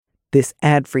This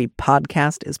ad-free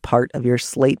podcast is part of your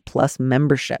Slate Plus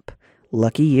membership.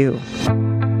 Lucky you.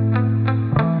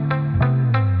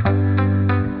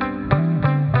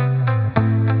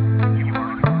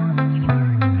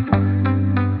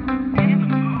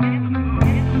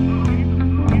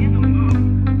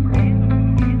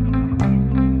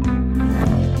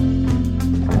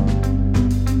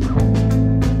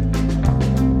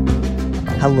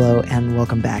 Hello and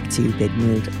welcome back to Big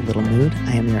Mood, Little Mood.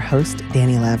 I am your host,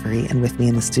 Danny Lavery, and with me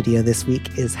in the studio this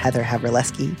week is Heather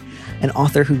Havrilesky, an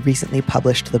author who recently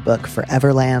published the book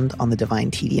Foreverland on the Divine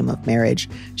Tedium of Marriage.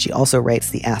 She also writes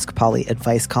the Ask Polly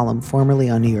advice column, formerly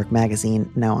on New York Magazine,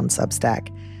 now on Substack.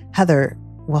 Heather,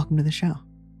 welcome to the show.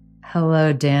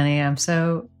 Hello, Danny. I'm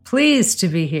so pleased to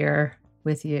be here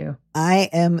with you. I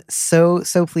am so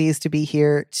pleased to be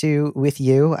here too with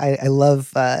you. I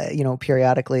love,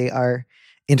 periodically our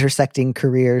intersecting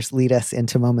careers lead us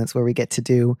into moments where we get to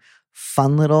do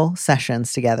fun little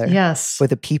sessions together. Yes. For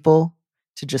the people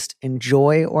to just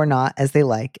enjoy or not as they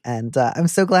like. And I'm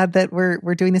so glad that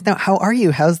we're doing this now. How are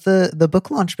you? How's the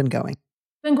book launch been going?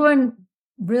 It's been going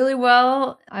really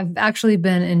well. I've actually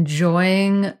been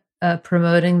enjoying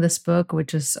promoting this book,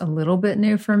 which is a little bit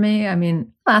new for me. I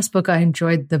mean, last book I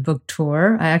enjoyed the book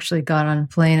tour. I actually got on a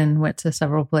plane and went to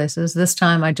several places. This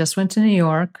time I just went to New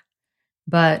York,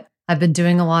 but I've been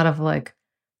doing a lot of like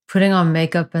putting on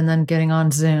makeup and then getting on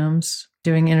Zooms,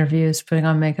 doing interviews, putting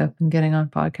on makeup and getting on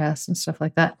podcasts and stuff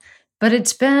like that. But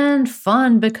it's been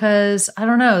fun because, I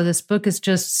don't know, this book is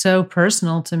just so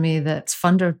personal to me that it's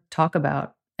fun to talk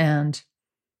about. And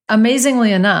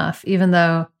amazingly enough, even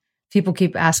though people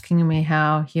keep asking me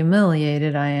how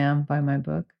humiliated I am by my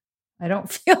book, I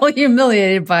don't feel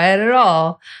humiliated by it at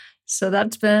all. So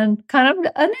that's been kind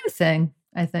of a new thing,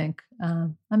 I think.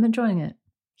 I'm enjoying it.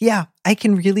 Yeah, I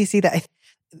can really see that.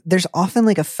 There's often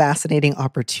like a fascinating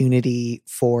opportunity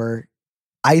for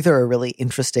either a really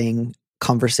interesting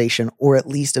conversation or at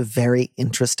least a very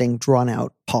interesting drawn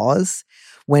out pause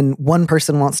when one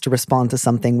person wants to respond to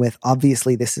something with,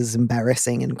 obviously this is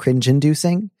embarrassing and cringe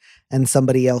inducing, and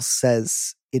somebody else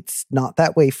says it's not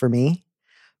that way for me.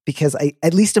 Because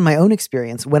at least in my own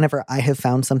experience, whenever I have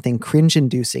found something cringe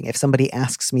inducing, if somebody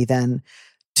asks me then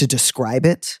to describe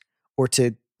it or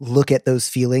to look at those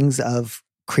feelings of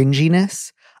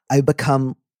cringiness, I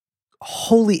become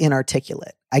wholly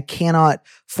inarticulate. I cannot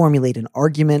formulate an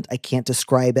argument. I can't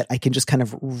describe it. I can just kind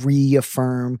of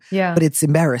reaffirm. Yeah. But it's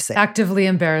embarrassing. Actively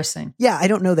embarrassing. Yeah. I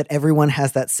don't know that everyone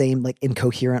has that same like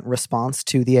incoherent response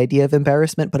to the idea of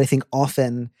embarrassment, but I think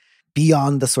often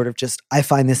beyond the sort of just, I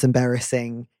find this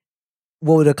embarrassing,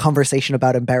 what would a conversation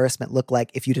about embarrassment look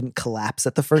like if you didn't collapse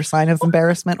at the first sign of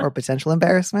embarrassment or potential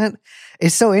embarrassment?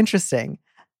 It's so interesting.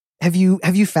 Have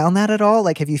you found that at all?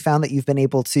 Like, have you found that you've been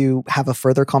able to have a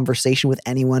further conversation with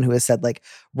anyone who has said like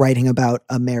writing about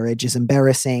a marriage is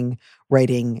embarrassing,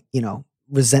 writing,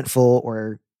 resentful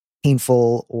or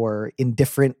painful or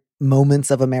indifferent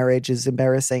moments of a marriage is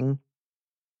embarrassing?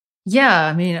 Yeah.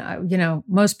 I mean,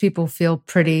 most people feel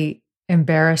pretty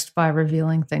embarrassed by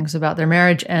revealing things about their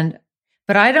marriage.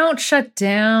 But I don't shut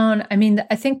down. I mean,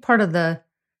 I think part of the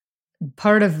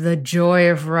joy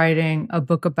of writing a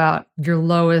book about your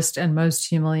lowest and most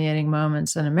humiliating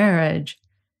moments in a marriage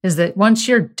is that once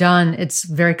you're done, it's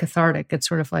very cathartic. It's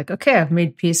sort of like, okay, I've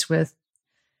made peace with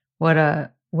what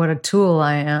a tool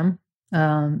I am,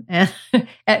 and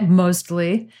at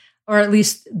mostly, or at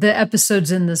least the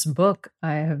episodes in this book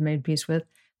I have made peace with.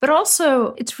 But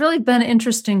also, it's really been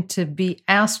interesting to be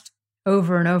asked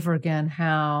over and over again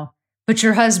but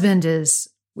your husband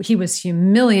he was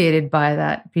humiliated by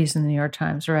that piece in the New York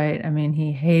Times, right? I mean,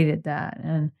 he hated that.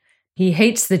 And he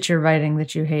hates that you're writing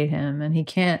that you hate him. And he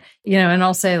can't, and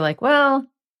I'll say like, well,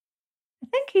 I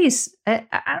think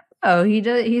I don't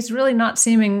know, he's really not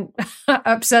seeming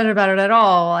upset about it at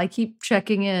all. I keep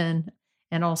checking in.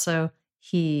 And also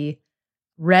he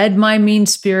read my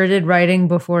mean-spirited writing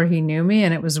before he knew me.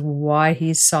 And it was why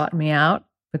he sought me out,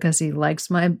 because he likes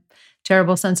my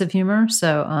terrible sense of humor.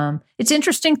 So it's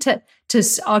interesting to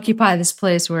occupy this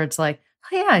place where it's like,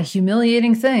 oh yeah,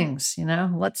 humiliating things,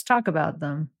 let's talk about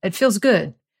them. It feels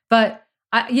good. But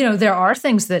there are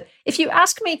things that if you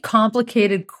ask me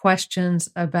complicated questions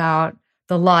about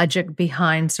the logic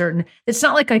behind certain, it's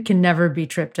not like I can never be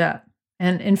tripped up.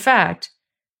 And in fact,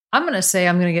 I'm going to say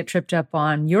I'm going to get tripped up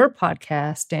on your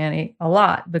podcast, Danny, a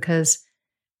lot, because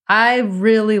I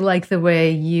really like the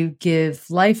way you give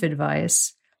life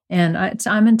advice. And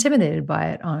I'm intimidated by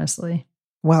it, honestly.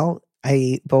 Well,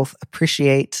 I both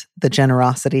appreciate the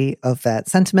generosity of that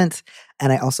sentiment,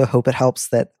 and I also hope it helps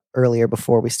that earlier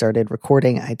before we started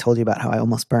recording, I told you about how I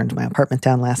almost burned my apartment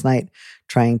down last night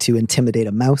trying to intimidate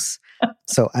a mouse.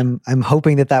 So I'm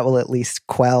hoping that will at least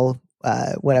quell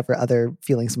whatever other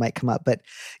feelings might come up. But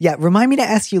yeah, remind me to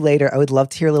ask you later. I would love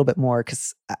to hear a little bit more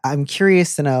because I'm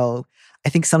curious to know. I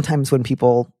think sometimes when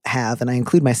people have, and I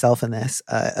include myself in this,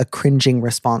 a cringing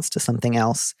response to something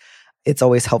else, it's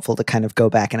always helpful to kind of go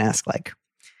back and ask like,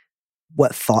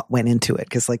 what thought went into it?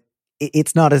 Because like,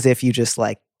 it's not as if you just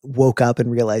like woke up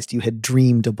and realized you had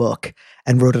dreamed a book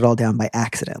and wrote it all down by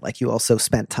accident. Like you also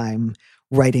spent time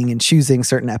writing and choosing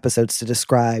certain episodes to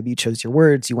describe. You chose your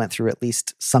words. You went through at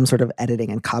least some sort of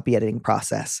editing and copy editing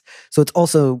process. So it's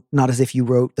also not as if you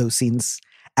wrote those scenes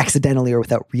accidentally or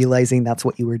without realizing that's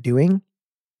what you were doing.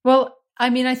 Well,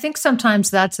 I mean, I think sometimes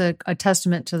that's a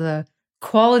testament to the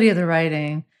quality of the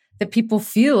writing, that people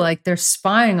feel like they're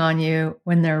spying on you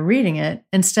when they're reading it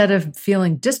instead of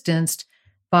feeling distanced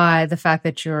by the fact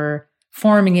that you're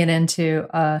forming it into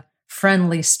a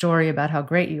friendly story about how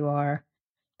great you are.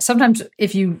 Sometimes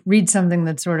if you read something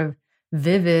that's sort of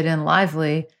vivid and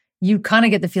lively, you kind of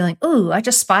get the feeling, oh, I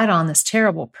just spied on this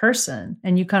terrible person.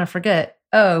 And you kind of forget,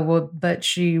 oh, well, but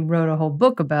she wrote a whole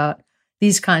book about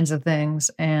these kinds of things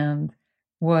and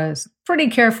was pretty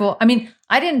careful. I mean,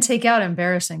 I didn't take out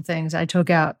embarrassing things. I took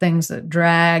out things that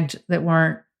dragged,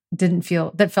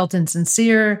 that felt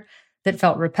insincere, that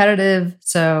felt repetitive.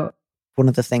 So one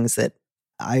of the things that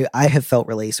I have felt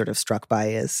really sort of struck by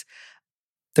is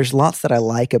there's lots that I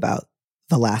like about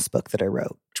the last book that I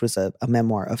wrote, which was a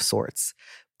memoir of sorts.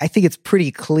 I think it's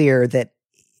pretty clear that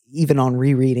even on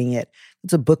rereading it,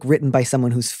 it's a book written by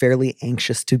someone who's fairly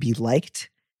anxious to be liked.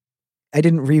 I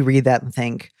didn't reread that and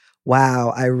think, wow,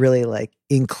 I really like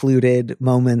included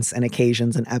moments and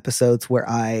occasions and episodes where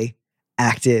I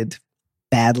acted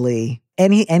badly.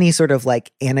 Any sort of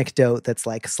like anecdote that's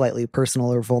like slightly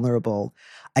personal or vulnerable,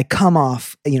 I come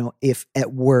off, if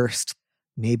at worst,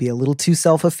 maybe a little too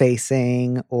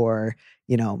self-effacing or,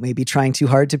 maybe trying too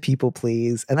hard to people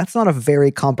please. And that's not a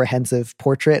very comprehensive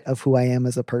portrait of who I am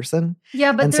as a person.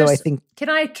 Yeah, but and so I think, can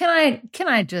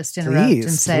I just interrupt and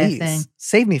say a thing?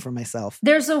 Save me from myself.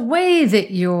 There's a way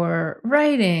that you're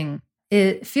writing.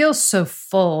 It feels so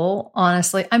full,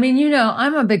 honestly. I mean,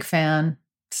 I'm a big fan,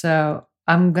 so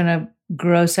I'm going to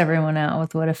gross everyone out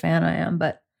with what a fan I am.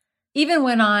 But even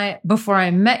before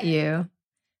I met you,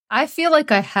 I feel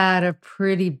like I had a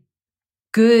pretty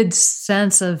good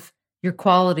sense of your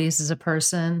qualities as a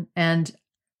person, and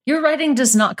your writing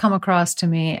does not come across to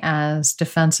me as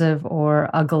defensive or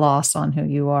a gloss on who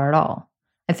you are at all.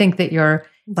 I think that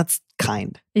that's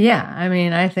kind. Yeah. I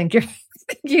mean, I think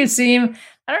you seem,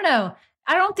 I don't know.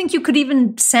 I don't think you could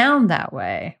even sound that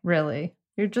way, really.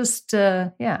 You're just,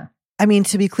 yeah. I mean,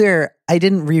 to be clear, I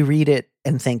didn't reread it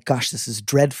and think, gosh, this is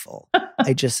dreadful.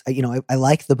 I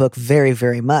like the book very,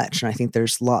 very much. And I think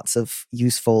there's lots of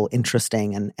useful,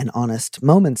 interesting, and honest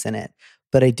moments in it.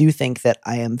 But I do think that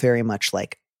I am very much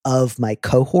like of my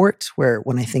cohort, where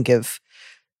when I think of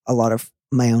a lot of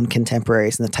my own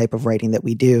contemporaries and the type of writing that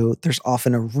we do, there's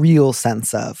often a real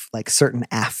sense of like certain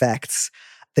affects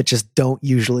that just don't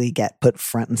usually get put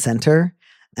front and center.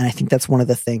 And I think that's one of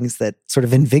the things that sort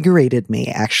of invigorated me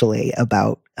actually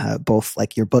about both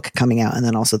like your book coming out and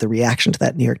then also the reaction to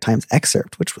that New York Times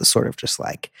excerpt, which was sort of just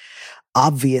like,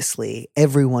 obviously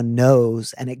everyone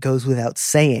knows, and it goes without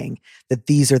saying, that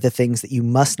these are the things that you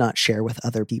must not share with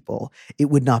other people. It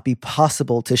would not be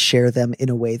possible to share them in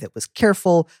a way that was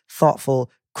careful,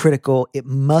 thoughtful, critical. It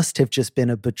must have just been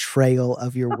a betrayal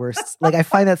of your worst. Like, I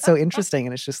find that so interesting.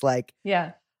 And it's just like,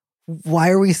 yeah. Why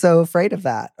are we so afraid of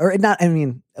that? Or not, I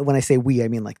mean, when I say we, I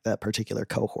mean like the particular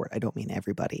cohort. I don't mean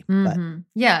everybody. Mm-hmm. But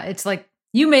yeah, it's like,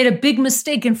 you made a big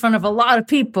mistake in front of a lot of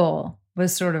people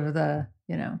was sort of the,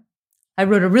 I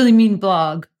wrote a really mean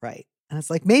blog. Right. And it's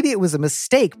like, maybe it was a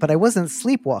mistake, but I wasn't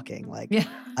sleepwalking. Like, yeah.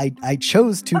 I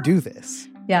chose to do this.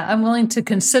 Yeah, I'm willing to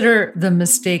consider the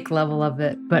mistake level of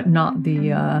it, but not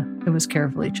it was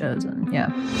carefully chosen. Yeah.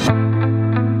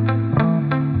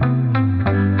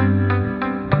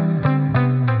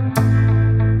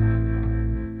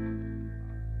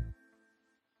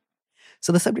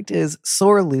 So the subject is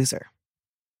sore loser.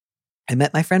 I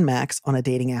met my friend Max on a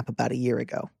dating app about a year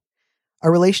ago.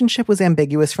 Our relationship was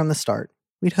ambiguous from the start.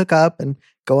 We'd hook up and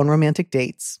go on romantic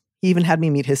dates. He even had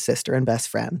me meet his sister and best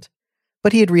friend.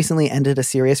 But he had recently ended a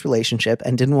serious relationship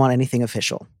and didn't want anything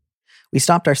official. We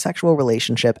stopped our sexual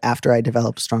relationship after I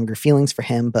developed stronger feelings for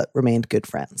him, but remained good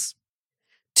friends.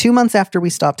 2 months after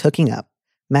we stopped hooking up,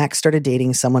 Max started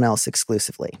dating someone else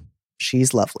exclusively.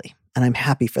 She's lovely, and I'm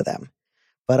happy for them.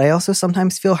 But I also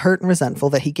sometimes feel hurt and resentful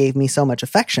that he gave me so much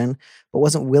affection, but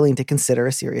wasn't willing to consider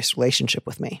a serious relationship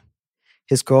with me.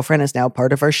 His girlfriend is now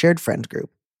part of our shared friend group,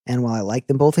 and while I like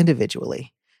them both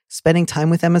individually, spending time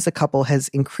with them as a couple has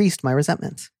increased my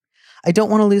resentment. I don't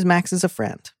want to lose Max as a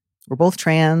friend. We're both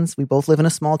trans, we both live in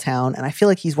a small town, and I feel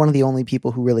like he's one of the only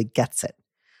people who really gets it.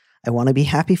 I want to be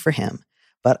happy for him,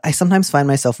 but I sometimes find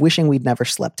myself wishing we'd never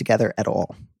slept together at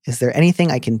all. Is there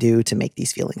anything I can do to make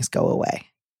these feelings go away?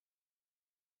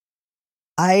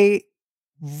 I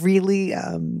really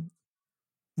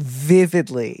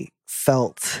vividly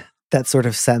felt that sort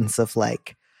of sense of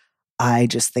like, I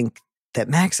just think that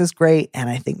Max is great, and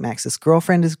I think Max's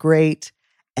girlfriend is great.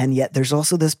 And yet there's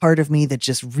also this part of me that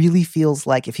just really feels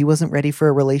like if he wasn't ready for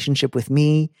a relationship with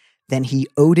me, then he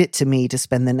owed it to me to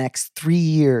spend the next 3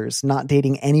 years not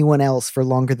dating anyone else for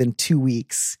longer than 2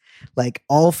 weeks. Like,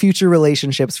 all future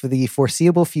relationships for the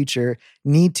foreseeable future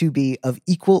need to be of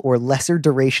equal or lesser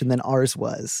duration than ours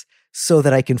was so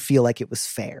that I can feel like it was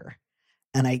fair.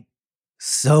 And I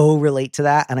so relate to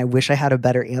that. And I wish I had a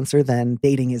better answer than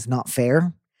dating is not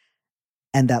fair.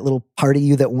 And that little part of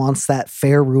you that wants that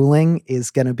fair ruling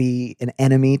is going to be an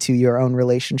enemy to your own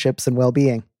relationships and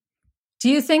well-being. Do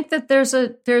you think that there's a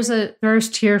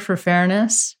thirst here for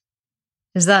fairness?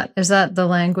 Is that the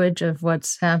language of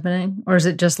what's happening? Or is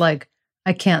it just like,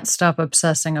 I can't stop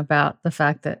obsessing about the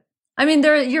fact that, I mean,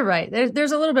 you're right.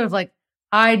 There's a little bit of like,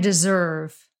 I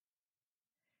deserve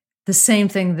the same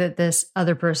thing that this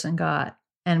other person got,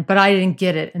 but I didn't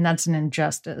get it, and that's an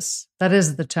injustice. That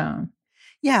is the tone.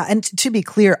 Yeah, and to be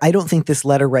clear, I don't think this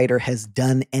letter writer has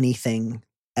done anything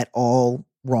at all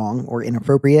wrong or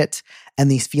inappropriate, and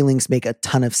these feelings make a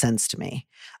ton of sense to me.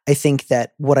 I think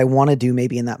that what I want to do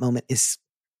maybe in that moment is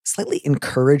slightly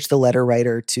encourage the letter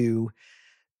writer to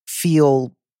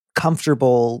feel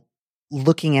comfortable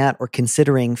looking at or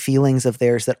considering feelings of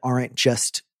theirs that aren't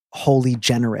just wholly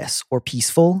generous or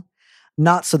peaceful,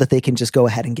 not so that they can just go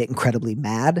ahead and get incredibly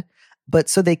mad, but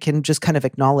so they can just kind of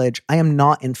acknowledge, I am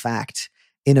not, in fact,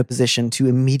 in a position to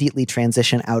immediately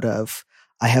transition out of,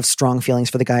 I have strong feelings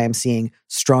for the guy I'm seeing,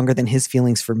 stronger than his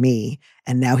feelings for me,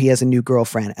 and now he has a new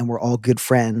girlfriend and we're all good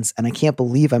friends, and I can't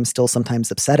believe I'm still sometimes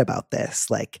upset about this.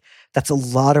 Like, that's a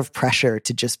lot of pressure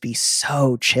to just be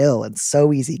so chill and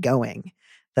so easygoing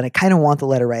that I kind of want the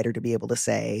letter writer to be able to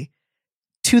say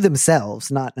to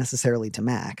themselves, not necessarily to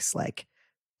Max, like,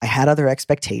 I had other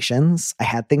expectations. I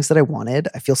had things that I wanted.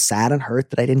 I feel sad and hurt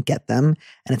that I didn't get them.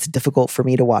 And it's difficult for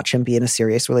me to watch him be in a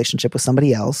serious relationship with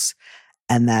somebody else.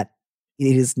 And that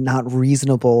it is not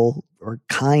reasonable or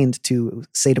kind to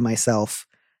say to myself,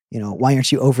 you know, why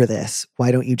aren't you over this? Why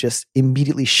don't you just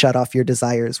immediately shut off your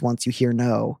desires once you hear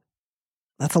no?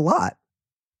 That's a lot.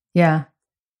 Yeah.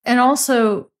 And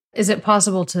also, is it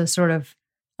possible to sort of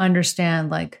understand,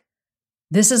 like,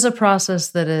 this is a process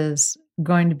that is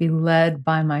going to be led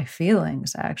by my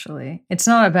feelings, actually. It's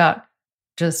not about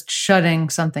just shutting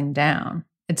something down.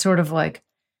 It's sort of like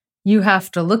you have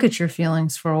to look at your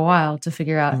feelings for a while to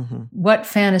figure out what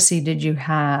fantasy did you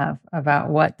have about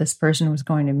what this person was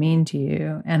going to mean to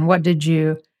you, and what had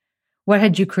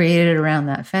you created around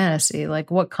that fantasy?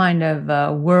 Like, what kind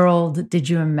of world did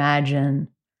you imagine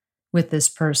with this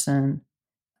person?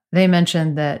 They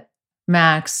mentioned that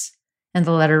Max and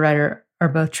the letter writer are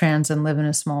both trans and live in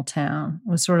a small town. It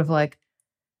was sort of like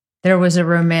there was a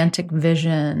romantic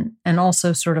vision, and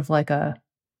also sort of like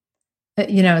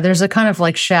there's a kind of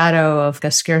like shadow of a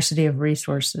scarcity of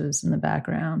resources in the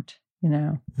background,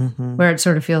 where it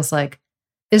sort of feels like,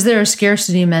 is there a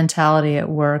scarcity mentality at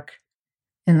work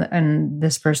in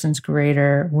this person's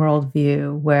greater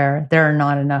worldview where there are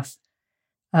not enough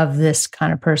of this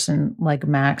kind of person like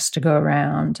Max to go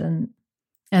around, and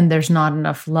there's not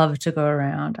enough love to go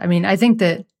around? I mean, I think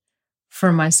that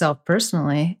for myself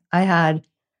personally, I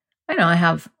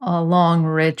have a long,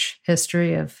 rich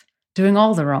history of doing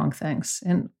all the wrong things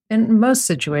in most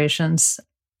situations.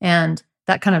 And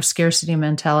that kind of scarcity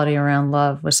mentality around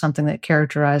love was something that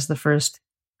characterized the first,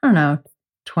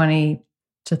 20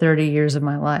 to 30 years of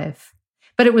my life.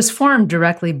 But it was formed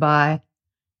directly by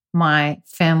my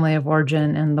family of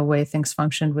origin and the way things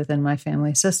functioned within my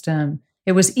family system.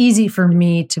 It was easy for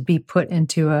me to be put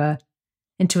into a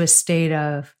state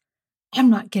of, I'm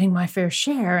not getting my fair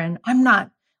share, and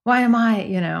why am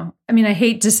I, I mean, I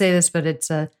hate to say this, but it's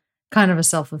a kind of a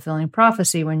self-fulfilling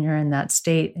prophecy when you're in that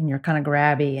state and you're kind of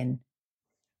grabby and,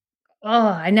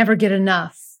 I never get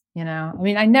enough, I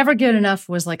mean, I never get enough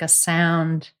was like a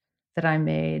sound that I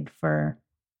made for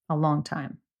a long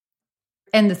time.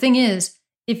 And the thing is,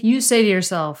 if you say to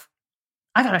yourself,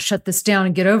 I got to shut this down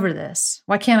and get over this,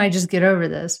 why can't I just get over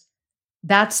this?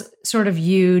 That's sort of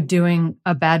you doing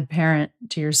a bad parent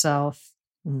to yourself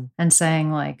and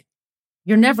saying, like,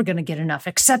 you're never going to get enough,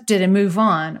 accept it and move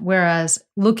on. Whereas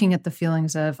looking at the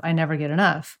feelings of I never get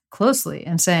enough closely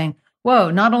and saying,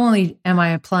 whoa, not only am I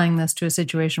applying this to a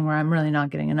situation where I'm really not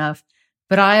getting enough,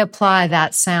 but I apply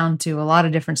that sound to a lot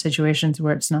of different situations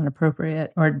where it's not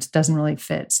appropriate or it doesn't really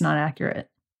fit. It's not accurate.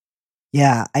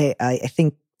 Yeah, I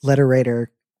think letter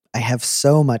writer, I have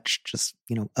so much just,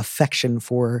 affection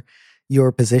for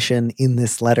your position in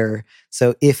this letter.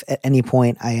 So if at any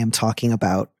point I am talking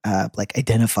about like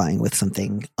identifying with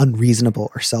something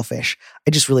unreasonable or selfish,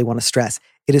 I just really want to stress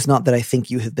it is not that I think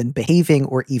you have been behaving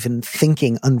or even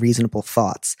thinking unreasonable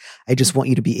thoughts. I just want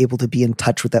you to be able to be in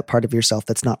touch with that part of yourself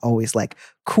that's not always like,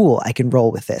 cool, I can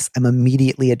roll with this. I'm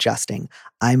immediately adjusting.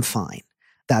 I'm fine.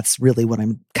 That's really what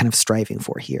I'm kind of striving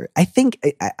for here. I think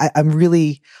I'm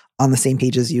really on the same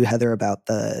page as you, Heather, about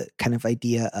the kind of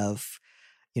idea of,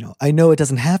 I know it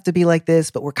doesn't have to be like this,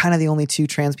 but we're kind of the only two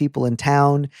trans people in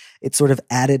town. It sort of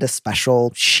added a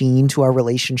special sheen to our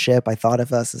relationship. I thought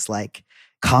of us as like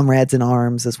comrades in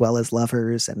arms as well as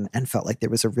lovers, and felt like there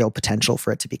was a real potential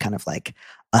for it to be kind of like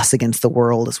us against the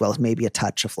world, as well as maybe a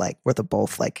touch of like we're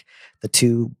both like the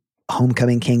two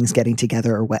homecoming kings getting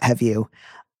together or what have you.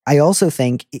 I also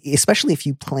think, especially if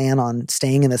you plan on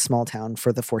staying in this small town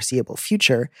for the foreseeable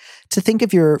future, to think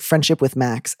of your friendship with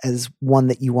Max as one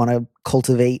that you want to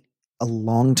cultivate a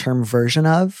long-term version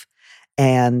of.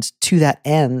 And to that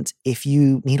end, if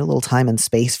you need a little time and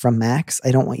space from Max, I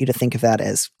don't want you to think of that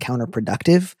as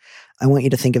counterproductive. I want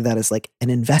you to think of that as like an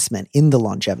investment in the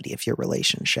longevity of your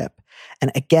relationship.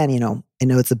 And again, I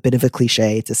know it's a bit of a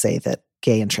cliche to say that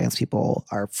gay and trans people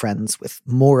are friends with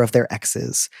more of their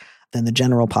exes than the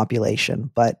general population.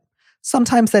 But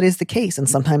sometimes that is the case. And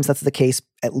sometimes that's the case,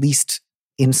 at least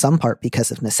in some part,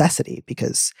 because of necessity,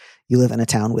 because you live in a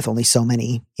town with only so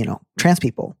many, trans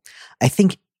people. I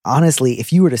think, honestly,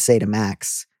 if you were to say to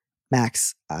Max,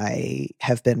 I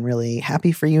have been really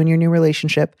happy for you in your new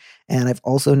relationship. And I've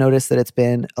also noticed that it's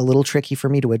been a little tricky for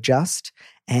me to adjust.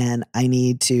 And I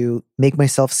need to make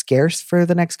myself scarce for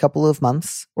the next couple of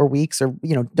months or weeks, or,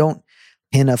 don't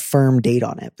pin a firm date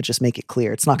on it, but just make it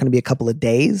clear. It's not going to be a couple of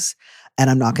days, and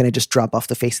I'm not going to just drop off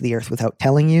the face of the earth without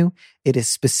telling you. It is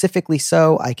specifically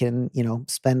so I can,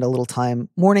 spend a little time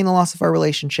mourning the loss of our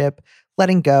relationship,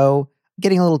 letting go,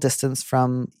 getting a little distance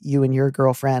from you and your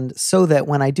girlfriend, so that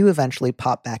when I do eventually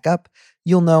pop back up,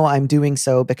 you'll know I'm doing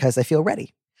so because I feel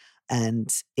ready. And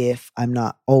if I'm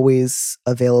not always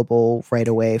available right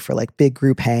away for like big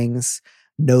group hangs,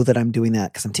 know that I'm doing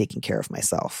that because I'm taking care of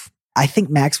myself. I think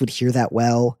Max would hear that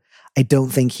well. I don't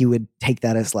think he would take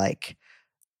that as like,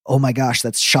 oh my gosh,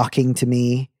 that's shocking to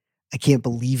me. I can't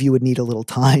believe you would need a little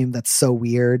time. That's so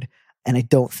weird. And I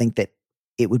don't think that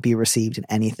it would be received in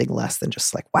anything less than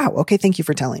just like, wow, okay, thank you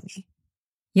for telling me.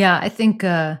 Yeah, I think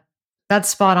that's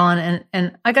spot on.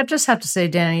 And I just have to say,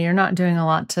 Danny, you're not doing a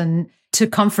lot to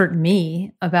comfort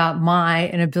me about my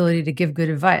inability to give good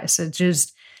advice. It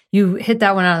just, you hit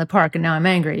that one out of the park, and now I'm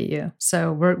angry at you.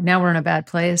 So we're in a bad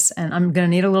place, and I'm going to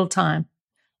need a little time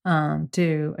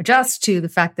to adjust to the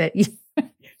fact that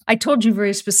I told you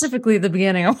very specifically at the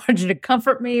beginning, I wanted you to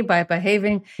comfort me by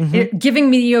behaving, giving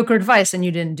mediocre advice, and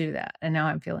you didn't do that. And now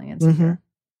I'm feeling insecure.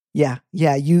 Yeah.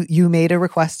 You made a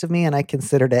request of me, and I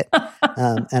considered it,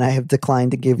 and I have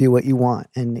declined to give you what you want,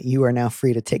 and you are now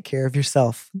free to take care of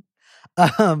yourself.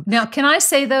 Now, can I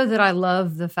say, though, that I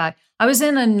love the fact I was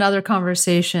in another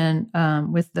conversation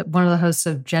with one of the hosts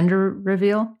of Gender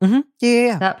Reveal,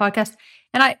 yeah, that podcast.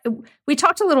 And we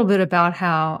talked a little bit about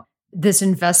how this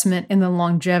investment in the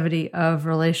longevity of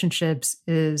relationships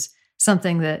is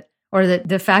something that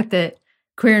the fact that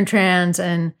queer and trans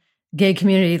and gay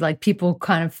community, like people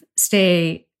kind of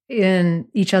stay in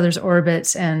each other's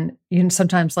orbits, and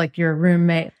sometimes like your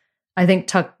roommate. I think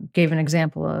Tuck gave an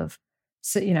example of,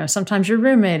 sometimes your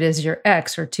roommate is your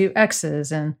ex or two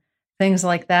exes, and things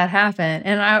like that happen.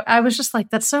 And I was just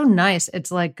like, that's so nice.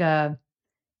 It's like,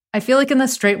 I feel like in the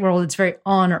straight world, it's very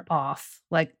on or off.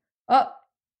 Like, oh,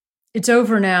 it's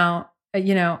over now.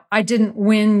 I didn't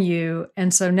win you.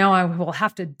 And so now I will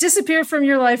have to disappear from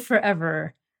your life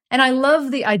forever. And I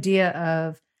love the idea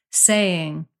of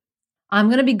saying, I'm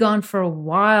going to be gone for a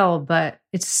while, but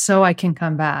it's so I can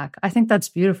come back. I think that's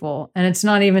beautiful. And it's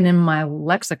not even in my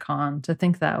lexicon to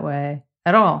think that way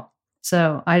at all.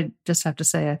 So I just have to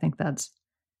say, I think that's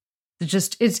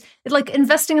it's like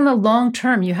investing in the long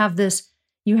term. You have this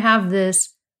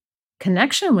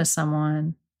connection with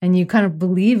someone, and you kind of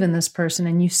believe in this person,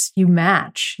 and you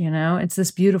match, it's this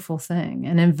beautiful thing,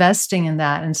 and investing in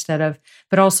that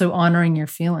but also honoring your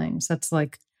feelings. That's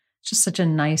like just such a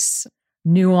nice,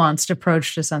 nuanced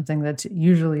approach to something that's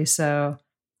usually so,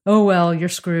 oh, well, you're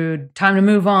screwed. Time to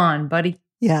move on, buddy.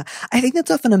 Yeah. I think that's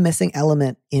often a missing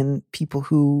element in people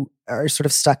who are sort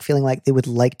of stuck feeling like they would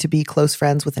like to be close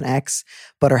friends with an ex,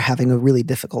 but are having a really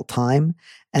difficult time.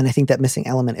 And I think that missing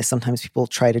element is sometimes people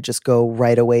try to just go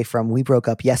right away from, we broke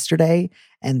up yesterday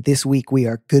and this week we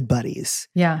are good buddies.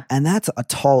 Yeah. And that's a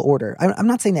tall order. I'm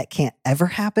not saying that can't ever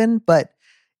happen, but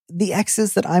the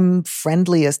exes that I'm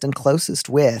friendliest and closest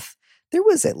with, there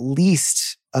was at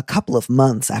least a couple of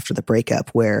months after the breakup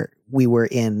where we were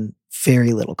in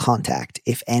very little contact,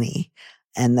 if any.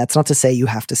 And that's not to say you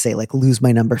have to say, like, lose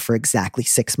my number for exactly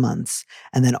 6 months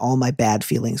and then all my bad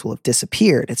feelings will have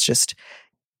disappeared. It's just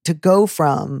to go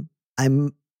from,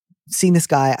 I'm seeing this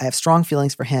guy, I have strong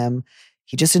feelings for him.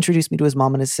 He just introduced me to his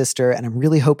mom and his sister, and I'm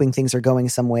really hoping things are going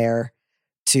somewhere,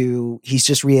 to he's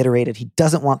just reiterated he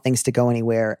doesn't want things to go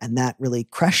anywhere. And that really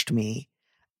crushed me,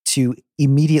 to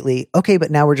immediately, okay,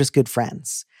 but now we're just good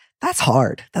friends. That's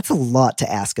hard. That's a lot to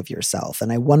ask of yourself.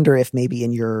 And I wonder if maybe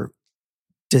in your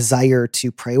desire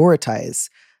to prioritize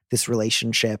this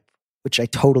relationship, which I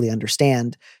totally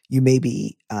understand, you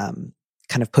maybe kind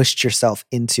of pushed yourself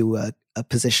into a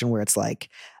position where it's like,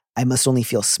 I must only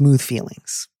feel smooth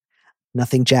feelings.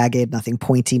 Nothing jagged, nothing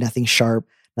pointy, nothing sharp,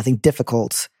 nothing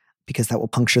difficult, because that will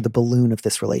puncture the balloon of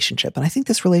this relationship. And I think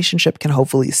this relationship can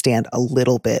hopefully stand a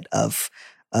little bit of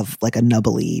like a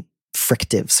nubbly,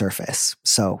 frictive surface.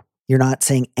 So you're not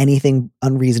saying anything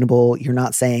unreasonable. You're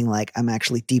not saying like, I'm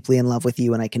actually deeply in love with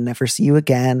you and I can never see you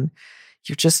again.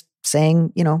 You're just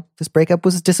saying, this breakup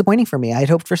was disappointing for me. I had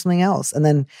hoped for something else. And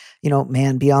then,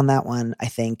 man, beyond that one, I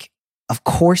think, of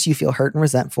course you feel hurt and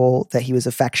resentful that he was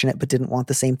affectionate but didn't want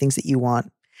the same things that you want.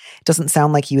 It doesn't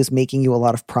sound like he was making you a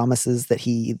lot of promises that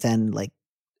he then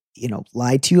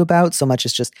lied to you about, so much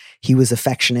as just he was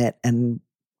affectionate and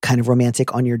kind of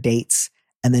romantic on your dates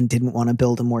and then didn't want to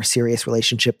build a more serious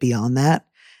relationship beyond that.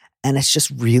 And it's just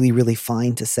really, really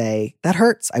fine to say, that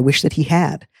hurts. I wish that he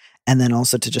had. And then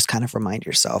also to just kind of remind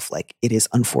yourself, like, it is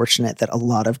unfortunate that a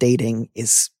lot of dating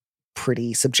is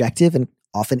pretty subjective and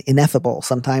often ineffable.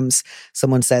 Sometimes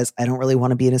someone says, I don't really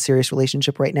want to be in a serious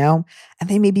relationship right now. And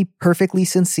they may be perfectly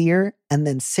sincere. And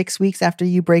then 6 weeks after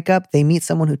you break up, they meet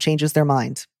someone who changes their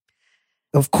mind.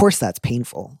 Of course, that's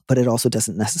painful, but it also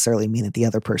doesn't necessarily mean that the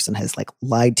other person has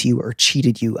lied to you or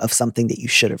cheated you of something that you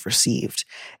should have received.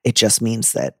 It just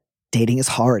means that dating is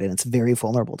hard and it's very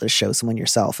vulnerable to show someone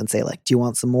yourself and say, do you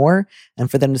want some more? And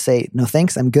for them to say, no,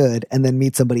 thanks, I'm good. And then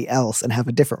meet somebody else and have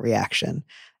a different reaction.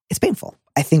 It's painful.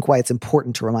 I think why it's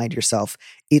important to remind yourself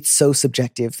it's so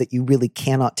subjective that you really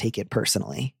cannot take it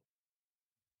personally.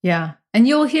 Yeah. And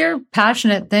you'll hear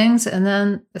passionate things and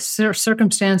then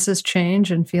circumstances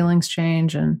change and feelings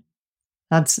change. And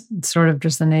that's sort of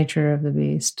just the nature of the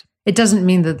beast. It doesn't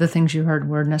mean that the things you heard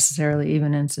were necessarily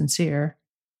even insincere.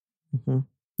 Mm-hmm.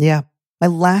 Yeah. My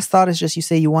last thought is just, you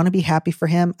say you want to be happy for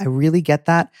him. I really get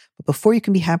that. But before you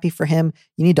can be happy for him,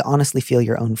 you need to honestly feel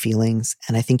your own feelings.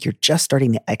 And I think you're just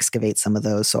starting to excavate some of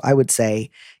those. So I would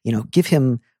say, give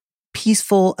him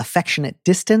peaceful, affectionate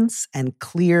distance and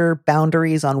clear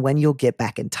boundaries on when you'll get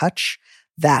back in touch.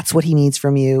 That's what he needs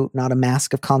from you, not a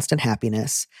mask of constant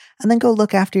happiness. And then go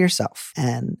look after yourself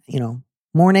and,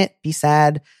 mourn it, be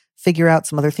sad, figure out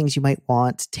some other things you might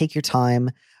want, take your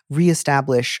time,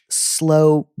 reestablish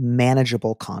slow,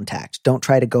 manageable contact. Don't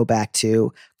try to go back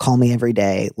to call me every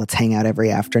day. Let's hang out every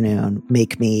afternoon.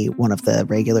 Make me one of the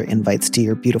regular invites to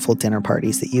your beautiful dinner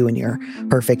parties that you and your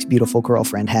perfect, beautiful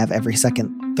girlfriend have every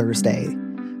second Thursday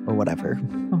or whatever.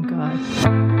 Oh, God.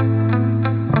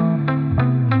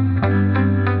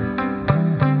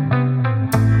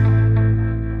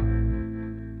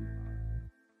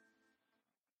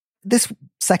 This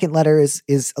second letter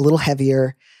is a little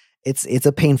heavier. It's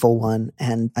a painful one,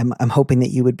 and I'm hoping that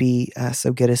you would be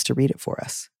so good as to read it for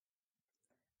us.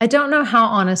 I don't know how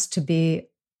honest to be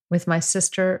with my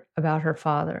sister about her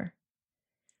father.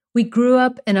 We grew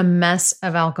up in a mess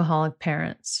of alcoholic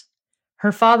parents.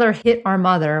 Her father hit our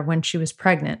mother when she was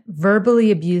pregnant,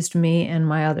 verbally abused me and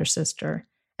my other sister,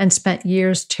 and spent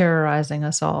years terrorizing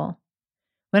us all.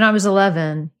 When I was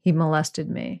 11, he molested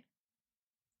me.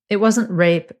 It wasn't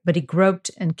rape, but he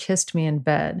groped and kissed me in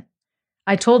bed.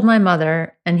 I told my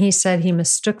mother, and he said he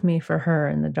mistook me for her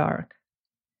in the dark.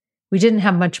 We didn't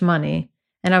have much money,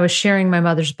 and I was sharing my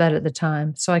mother's bed at the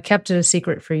time, so I kept it a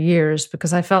secret for years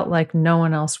because I felt like no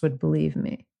one else would believe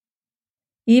me.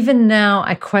 Even now,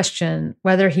 I question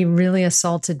whether he really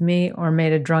assaulted me or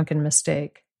made a drunken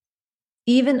mistake.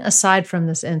 Even aside from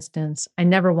this instance, I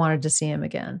never wanted to see him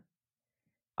again.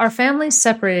 Our families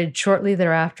separated shortly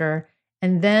thereafter,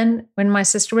 and then, when my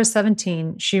sister was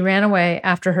 17, she ran away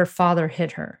after her father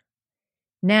hit her.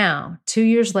 Now, 2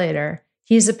 years later,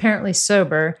 he is apparently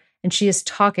sober, and she is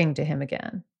talking to him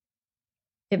again.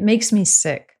 It makes me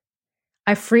sick.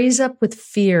 I freeze up with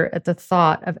fear at the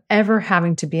thought of ever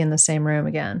having to be in the same room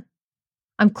again.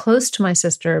 I'm close to my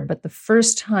sister, but the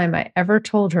first time I ever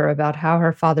told her about how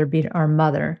her father beat our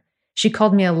mother, she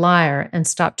called me a liar and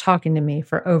stopped talking to me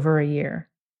for over a year.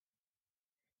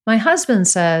 My husband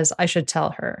says I should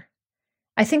tell her.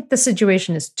 I think the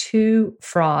situation is too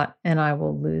fraught and I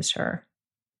will lose her.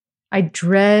 I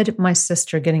dread my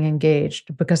sister getting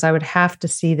engaged because I would have to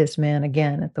see this man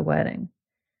again at the wedding.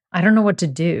 I don't know what to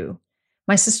do.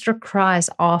 My sister cries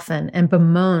often and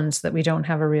bemoans that we don't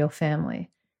have a real family.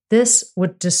 This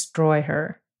would destroy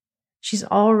her. She's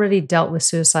already dealt with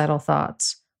suicidal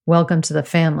thoughts. Welcome to the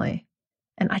family.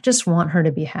 And I just want her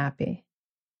to be happy.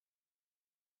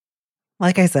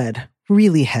 Like I said,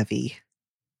 really heavy.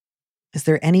 Is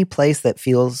there any place that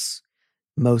feels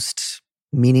most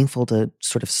meaningful to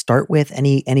sort of start with?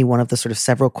 Any one of the sort of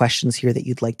several questions here that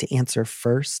you'd like to answer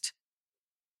first?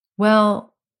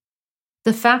 Well,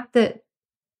 the fact that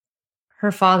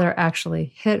her father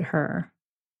actually hit her,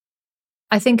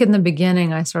 I think in the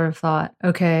beginning I sort of thought,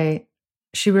 okay,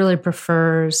 she really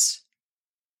prefers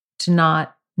to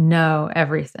not know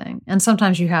everything. And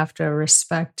sometimes you have to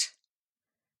respect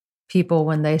people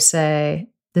when they say,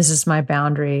 this is my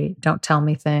boundary, don't tell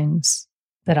me things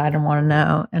that I don't want to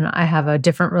know. And I have a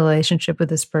different relationship with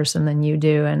this person than you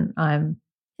do. And I'm,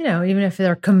 even if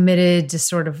they're committed to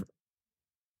sort of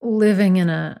living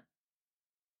a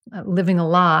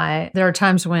lie, there are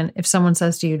times when if someone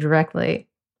says to you directly,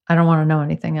 I don't want to know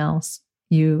anything else,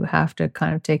 you have to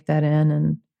kind of take that in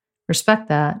and respect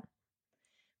that.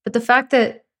 But the fact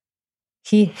that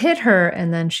he hit her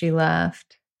and then she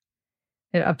left,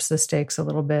 it ups the stakes a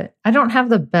little bit. I don't have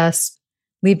the best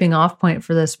leaping off point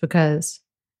for this because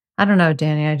I don't know,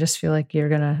 Danny. I just feel like you're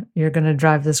gonna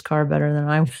drive this car better than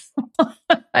I will.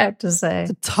 I have to say,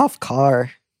 it's a tough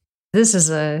car. This is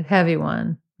a heavy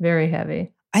one, very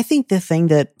heavy. I think the thing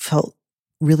that felt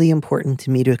really important to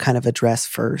me to kind of address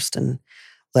first, and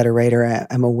letter writer,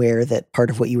 I'm aware that part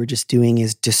of what you were just doing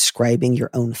is describing your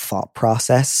own thought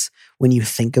process. When you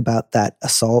think about that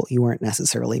assault, you weren't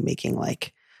necessarily making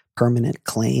like permanent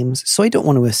claims. So I don't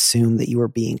want to assume that you were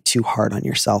being too hard on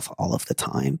yourself all of the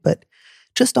time. But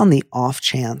just on the off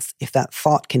chance, if that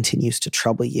thought continues to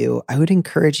trouble you, I would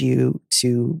encourage you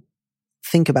to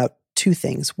think about two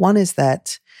things. One is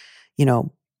that,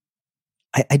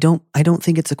 I don't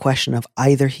think it's a question of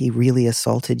either he really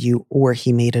assaulted you or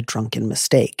he made a drunken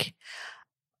mistake.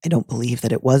 I don't believe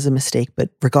that it was a mistake, but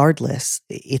regardless,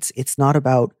 it's not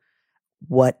about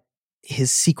what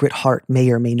his secret heart may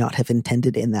or may not have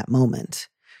intended in that moment.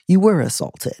 You were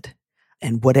assaulted,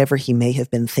 and whatever he may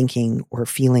have been thinking or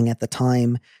feeling at the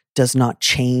time does not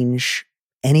change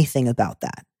anything about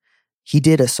that. He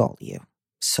did assault you.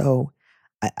 So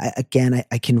I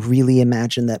can really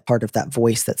imagine that part of that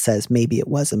voice that says maybe it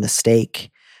was a mistake,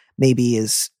 maybe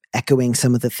is echoing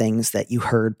some of the things that you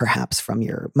heard perhaps from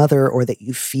your mother or that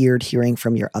you feared hearing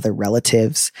from your other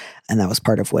relatives. And that was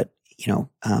part of what,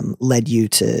 led you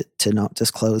to not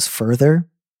disclose further.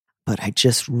 But I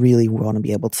just really want to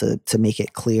be able to make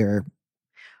it clear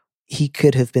he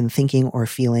could have been thinking or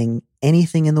feeling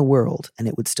anything in the world and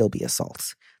it would still be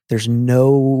assault. There's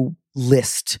no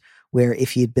list where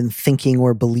if he had been thinking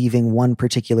or believing one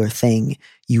particular thing,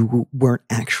 you weren't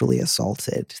actually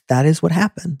assaulted. That is what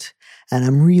happened. And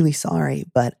I'm really sorry,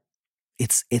 but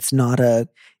it's not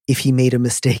if he made a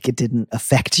mistake, it didn't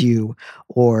affect you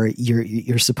or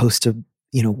you're supposed to,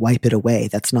 wipe it away.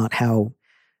 That's not how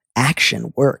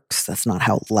action works. That's not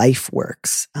how life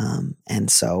works. And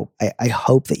so I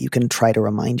hope that you can try to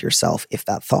remind yourself if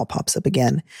that thought pops up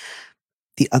again.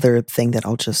 The other thing that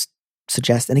I'll just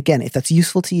suggest, and again, if that's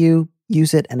useful to you,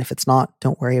 use it. And if it's not,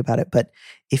 don't worry about it. But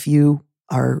if you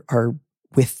are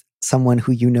with someone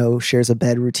who shares a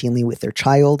bed routinely with their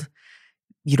child,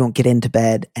 you don't get into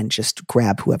bed and just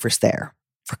grab whoever's there,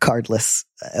 regardless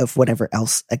of whatever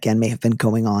else, again, may have been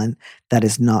going on. That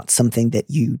is not something that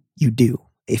you do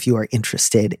if you are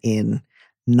interested in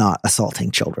not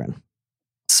assaulting children.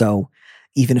 So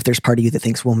even if there's part of you that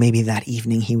thinks, well, maybe that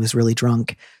evening he was really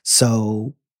drunk,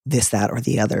 so this, that, or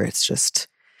the other. It's just,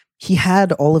 he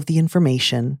had all of the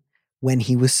information when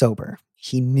he was sober.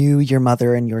 He knew your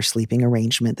mother and your sleeping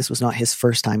arrangement. This was not his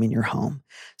first time in your home.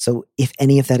 So if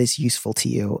any of that is useful to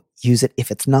you, use it.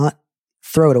 If it's not,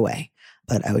 throw it away.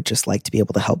 But I would just like to be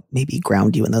able to help maybe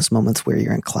ground you in those moments where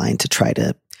you're inclined to try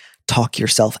to talk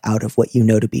yourself out of what you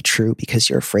know to be true because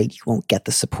you're afraid you won't get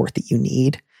the support that you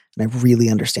need. And I really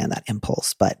understand that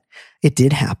impulse, but it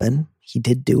did happen. He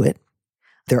did do it.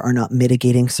 There are not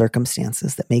mitigating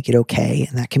circumstances that make it okay.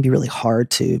 And that can be really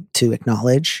hard to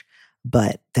acknowledge,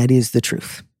 but that is the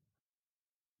truth.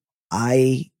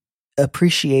 I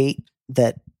appreciate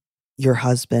that your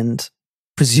husband,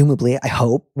 presumably, I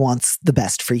hope, wants the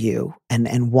best for you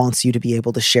and wants you to be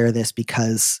able to share this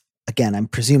because, again, I'm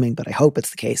presuming, but I hope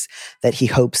it's the case, that he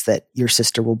hopes that your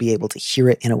sister will be able to hear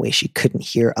it in a way she couldn't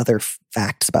hear other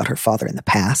facts about her father in the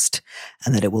past,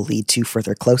 and that it will lead to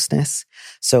further closeness.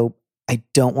 So I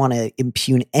don't want to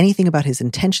impugn anything about his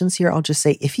intentions here. I'll just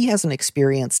say if he hasn't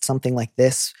experienced something like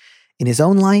this in his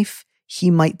own life, he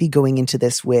might be going into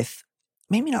this with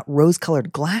maybe not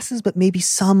rose-colored glasses, but maybe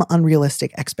some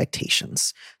unrealistic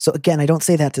expectations. So again, I don't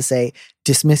say that to say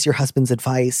dismiss your husband's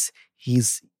advice.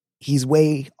 He's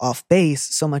way off base,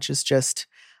 so much as just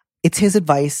it's his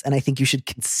advice, and I think you should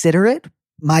consider it.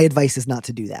 My advice is not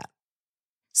to do that.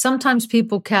 Sometimes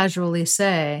people casually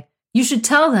say, you should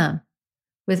tell them,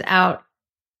 without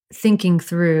thinking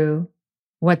through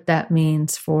what that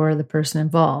means for the person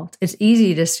involved. It's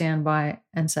easy to stand by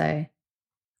and say,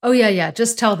 oh, yeah,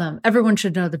 just tell them. Everyone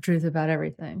should know the truth about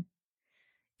everything.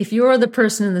 If you're the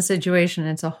person in the situation,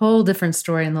 it's a whole different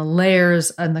story, and the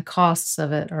layers and the costs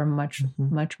of it are much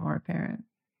more apparent.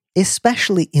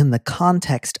 Especially in the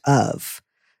context of,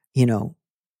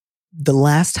 the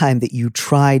last time that you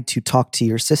tried to talk to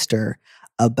your sister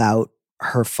about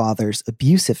her father's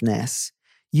abusiveness,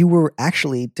 you were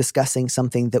actually discussing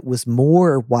something that was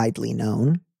more widely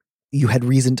known. You had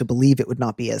reason to believe it would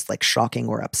not be as shocking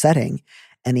or upsetting.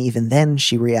 And even then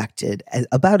she reacted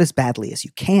about as badly as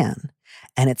you can.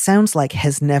 And it sounds like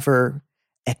has never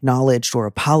acknowledged or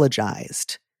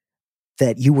apologized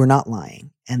that you were not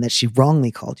lying and that she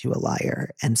wrongly called you a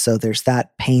liar. And so there's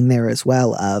that pain there as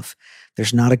well of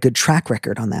there's not a good track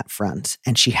record on that front.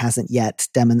 And she hasn't yet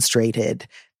demonstrated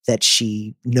that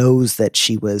she knows that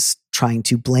she was trying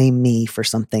to blame me for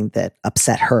something that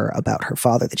upset her about her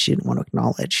father that she didn't want to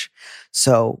acknowledge.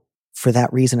 So for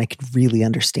that reason, I could really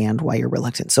understand why you're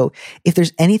reluctant. So if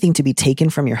there's anything to be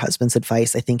taken from your husband's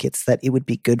advice, I think it's that it would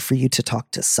be good for you to talk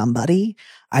to somebody.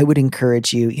 I would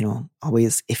encourage you,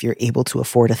 always, if you're able to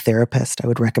afford a therapist, I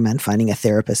would recommend finding a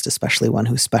therapist, especially one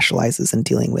who specializes in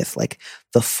dealing with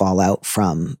the fallout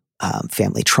from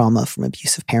family trauma, from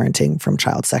abusive parenting, from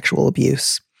child sexual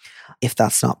abuse. If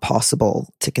that's not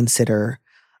possible, to consider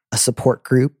a support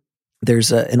group.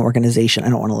 There's an organization, I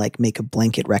don't want to make a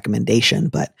blanket recommendation,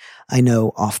 but I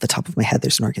know off the top of my head,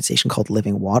 there's an organization called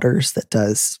Living Waters that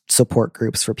does support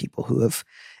groups for people who have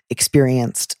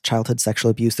experienced childhood sexual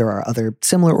abuse. There are other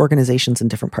similar organizations in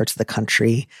different parts of the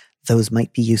country. Those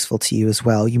might be useful to you as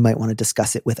well. You might want to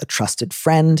discuss it with a trusted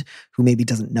friend who maybe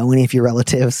doesn't know any of your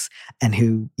relatives and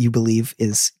who you believe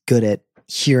is good at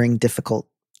hearing difficult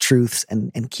truths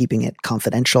and keeping it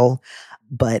confidential.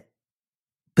 But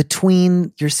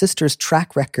between your sister's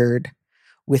track record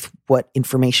with what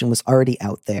information was already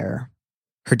out there,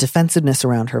 her defensiveness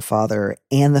around her father,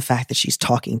 and the fact that she's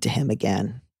talking to him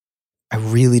again, I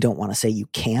really don't want to say you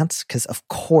can't, because of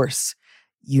course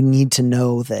you need to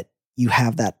know that you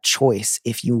have that choice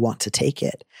if you want to take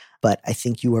it. But I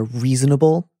think you are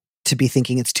reasonable to be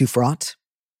thinking it's too fraught.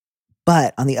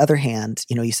 But on the other hand,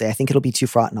 you say, I think it'll be too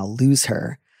fraught and I'll lose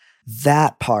her.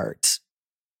 That part,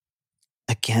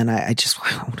 again, I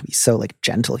want to be so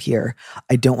gentle here.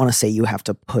 I don't want to say you have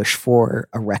to push for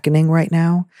a reckoning right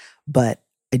now, but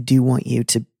I do want you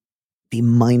to be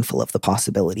mindful of the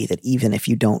possibility that even if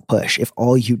you don't push, if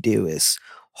all you do is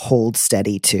hold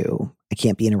steady to, I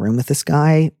can't be in a room with this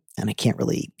guy and I can't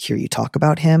really hear you talk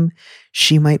about him,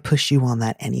 she might push you on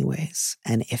that anyways.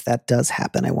 And if that does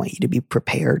happen, I want you to be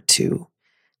prepared to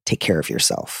take care of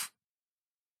yourself.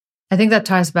 I think that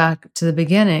ties back to the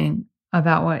beginning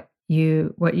about what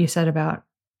you said about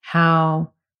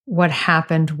how what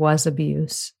happened was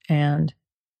abuse. And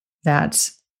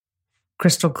that's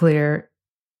crystal clear.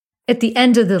 At the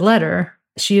end of the letter,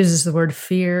 she uses the word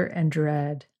fear and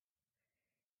dread.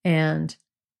 And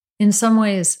in some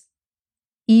ways,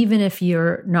 even if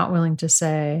you're not willing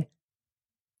to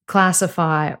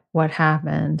classify what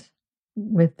happened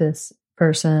with this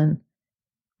person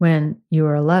when you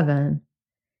were 11,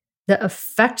 the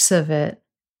effects of it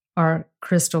are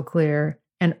crystal clear.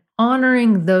 And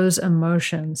honoring those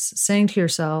emotions, saying to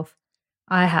yourself,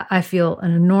 I feel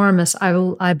an enormous,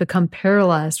 I become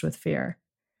paralyzed with fear.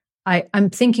 I'm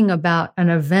thinking about an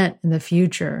event in the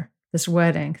future, this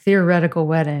wedding, theoretical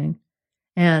wedding,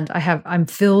 and I'm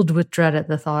filled with dread at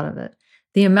the thought of it.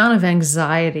 The amount of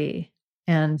anxiety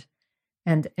and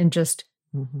just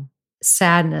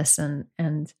sadness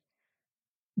and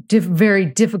very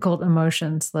difficult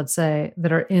emotions, let's say,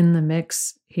 that are in the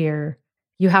mix here.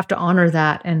 You have to honor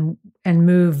that and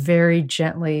move very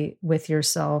gently with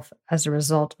yourself as a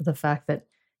result of the fact that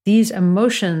these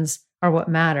emotions are what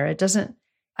matter.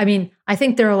 I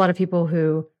think there are a lot of people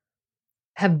who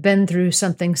have been through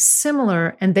something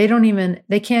similar and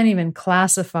they can't even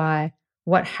classify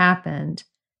what happened.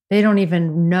 They don't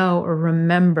even know or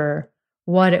remember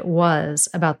what it was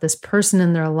about this person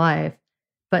in their life.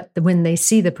 But when they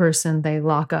see the person, they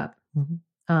lock up.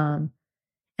 And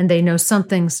they know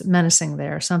something's menacing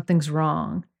there, something's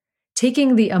wrong.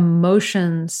 Taking the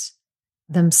emotions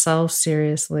themselves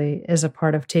seriously is a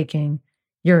part of taking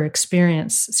your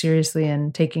experience seriously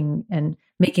and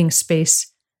making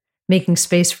space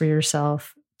for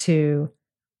yourself to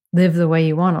live the way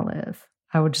you want to live.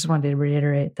 I would just want to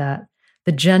reiterate that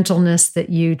the gentleness that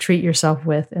you treat yourself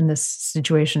with in this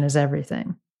situation is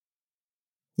everything.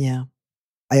 Yeah.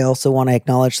 I also want to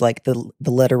acknowledge, like, the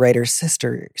letter writer's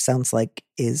sister sounds like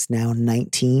is now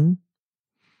 19.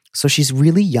 So she's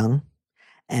really young.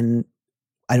 And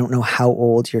I don't know how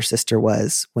old your sister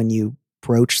was when you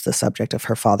broached the subject of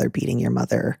her father beating your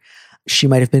mother. She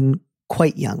might have been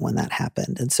quite young when that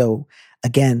happened. And so,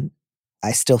 again,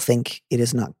 I still think it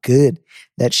is not good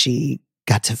that she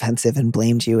got defensive and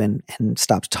blamed you and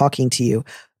stopped talking to you.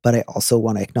 But I also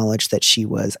want to acknowledge that she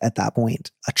was, at that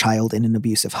point, a child in an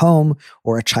abusive home,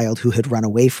 or a child who had run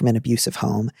away from an abusive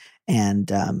home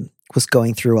and was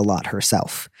going through a lot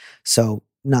herself. So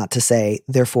not to say,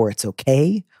 therefore, it's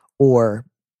okay, or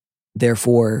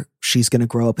therefore, she's going to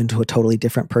grow up into a totally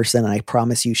different person, and I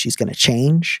promise you she's going to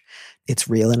change. It's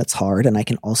real and it's hard, and I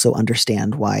can also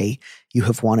understand why you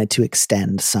have wanted to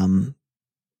extend some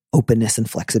openness and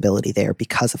flexibility there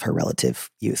because of her relative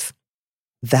youth.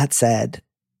 That said,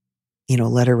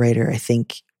 letter writer, I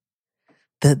think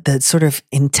the sort of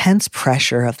intense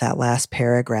pressure of that last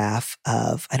paragraph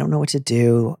of, I don't know what to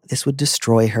do, this would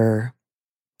destroy her.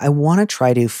 I want to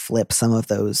try to flip some of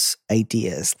those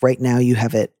ideas. Right now you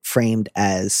have it framed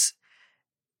as,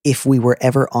 if we were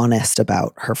ever honest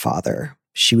about her father,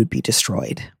 she would be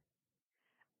destroyed.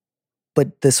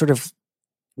 But the sort of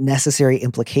necessary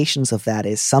implications of that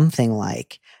is something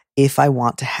like, if I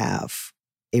want to have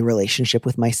a relationship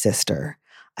with my sister,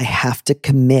 I have to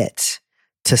commit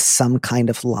to some kind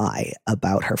of lie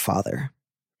about her father.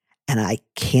 And I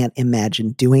can't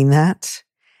imagine doing that.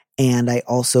 And I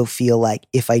also feel like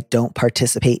if I don't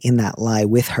participate in that lie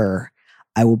with her,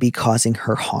 I will be causing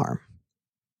her harm.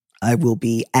 I will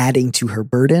be adding to her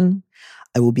burden.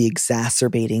 I will be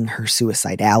exacerbating her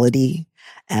suicidality,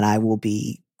 and I will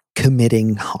be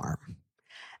committing harm.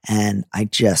 And I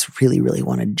just really, really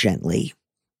want to gently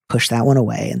push that one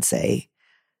away and say,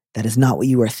 that is not what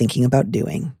you are thinking about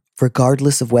doing.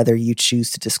 Regardless of whether you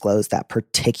choose to disclose that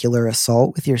particular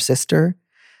assault with your sister,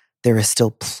 there is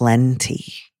still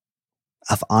plenty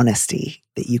of honesty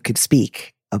that you could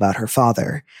speak about her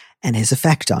father and his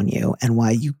effect on you, and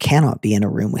why you cannot be in a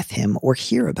room with him or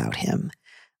hear about him,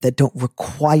 that don't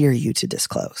require you to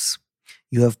disclose.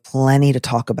 You have plenty to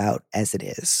talk about as it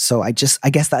is. So I guess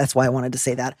that's why I wanted to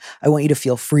say that. I want you to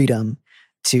feel freedom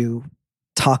to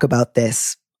talk about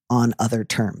this on other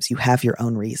terms. You have your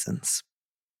own reasons.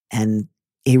 And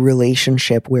a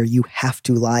relationship where you have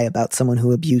to lie about someone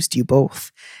who abused you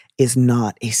both is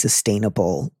not a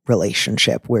sustainable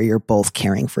relationship where you're both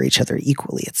caring for each other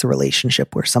equally. It's a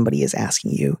relationship where somebody is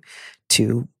asking you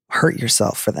to hurt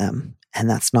yourself for them. And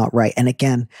that's not right. And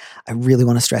again, I really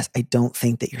want to stress, I don't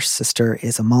think that your sister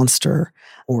is a monster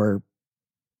or,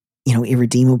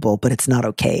 irredeemable, but it's not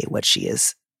okay what she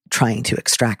is trying to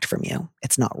extract from you.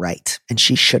 It's not right. And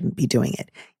she shouldn't be doing it,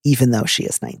 even though she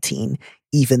is 19,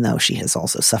 even though she has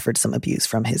also suffered some abuse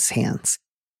from his hands.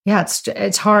 Yeah,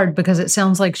 it's hard because it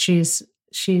sounds like she's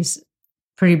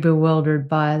pretty bewildered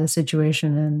by the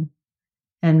situation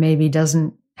and maybe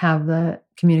doesn't have the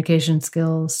communication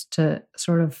skills to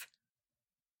sort of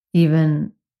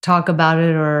even talk about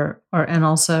it and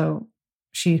also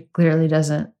she clearly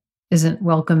isn't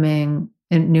welcoming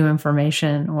new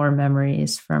information or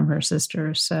memories from her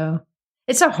sister. So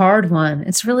it's a hard one.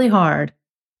 It's really hard.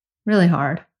 Really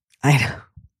hard. I know.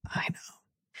 I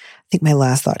think my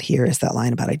last thought here is that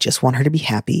line about, I just want her to be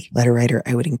happy. Letter writer,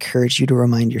 I would encourage you to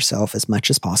remind yourself as much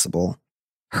as possible,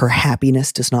 her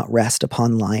happiness does not rest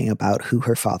upon lying about who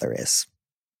her father is.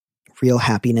 Real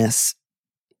happiness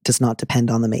does not depend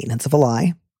on the maintenance of a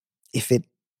lie. If it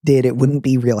did, it wouldn't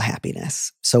be real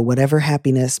happiness. So whatever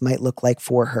happiness might look like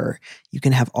for her, you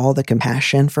can have all the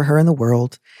compassion for her in the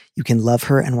world. You can love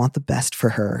her and want the best for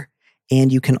her.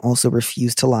 And you can also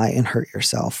refuse to lie and hurt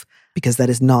yourself, because that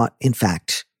is not, in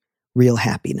fact, real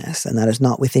happiness. And that is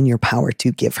not within your power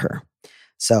to give her.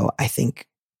 So I think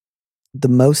the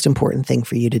most important thing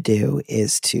for you to do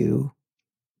is to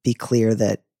be clear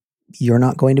that you're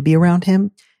not going to be around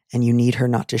him and you need her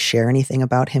not to share anything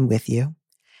about him with you.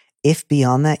 If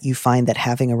beyond that you find that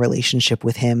having a relationship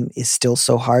with him is still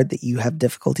so hard that you have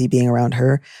difficulty being around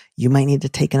her, you might need to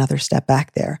take another step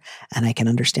back there. And I can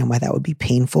understand why that would be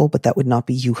painful, but that would not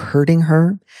be you hurting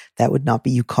her. That would not be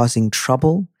you causing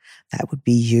trouble. That would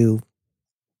be you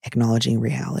acknowledging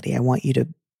reality. I want you to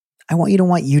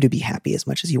want you to be happy as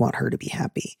much as you want her to be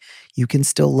happy. You can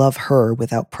still love her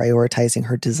without prioritizing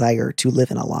her desire to live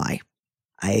in a lie.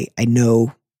 I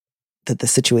know that the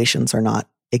situations are not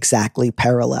exactly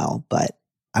parallel, but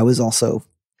I was also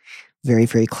very,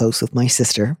 very close with my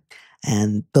sister.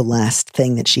 And the last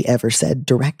thing that she ever said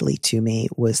directly to me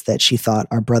was that she thought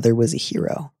our brother was a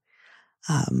hero.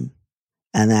 And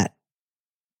that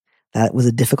was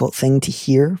a difficult thing to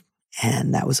hear.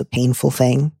 And that was a painful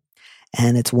thing.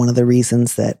 And it's one of the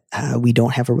reasons that we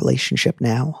don't have a relationship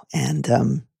now. And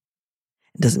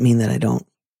it doesn't mean that I don't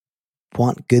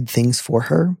want good things for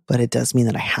her, but it does mean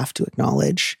that I have to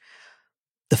acknowledge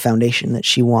the foundation that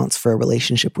she wants for a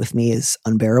relationship with me is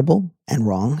unbearable and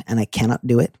wrong, and I cannot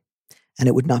do it. And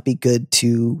it would not be good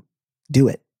to do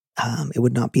it. It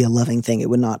would not be a loving thing. It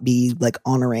would not be like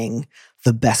honoring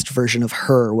the best version of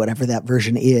her, whatever that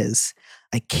version is.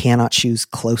 I cannot choose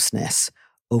closeness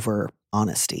over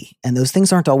honesty. And those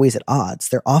things aren't always at odds.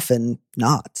 They're often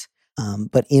not.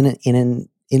 But in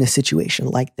a situation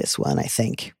like this one, I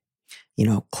think,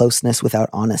 closeness without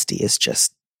honesty is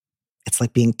just, it's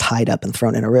like being tied up and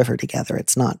thrown in a river together.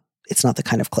 It's not the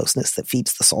kind of closeness that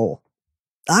feeds the soul.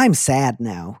 I'm sad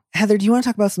now. Heather, do you want to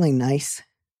talk about something nice?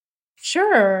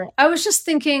 Sure. I was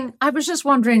just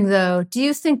wondering though, do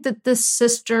you think that this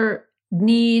sister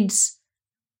needs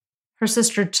her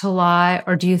sister to lie,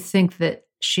 or do you think that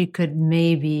she could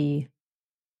maybe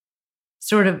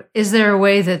is there a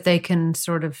way that they can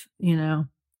sort of,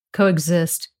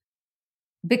 coexist?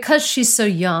 Because she's so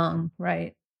young,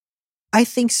 right? I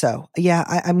think so. Yeah,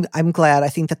 I'm glad. I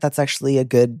think that that's actually a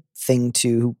good thing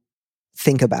to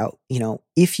think about.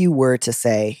 If you were to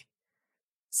say,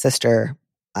 sister,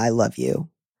 I love you.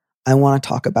 I want to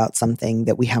talk about something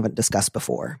that we haven't discussed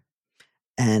before.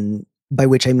 And by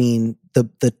which I mean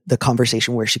the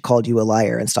conversation where she called you a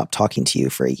liar and stopped talking to you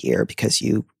for a year because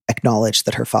you acknowledged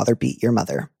that her father beat your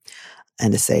mother.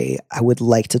 And to say, I would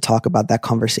like to talk about that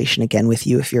conversation again with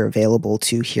you if you're available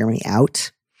to hear me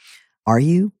out. Are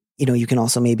you? You can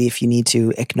also maybe, if you need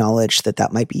to, acknowledge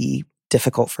that might be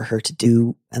difficult for her to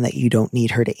do and that you don't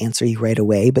need her to answer you right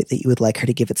away, but that you would like her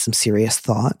to give it some serious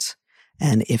thought.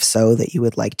 And if so, that you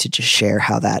would like to just share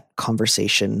how that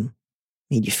conversation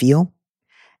made you feel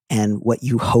and what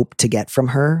you hope to get from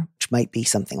her, which might be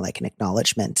something like an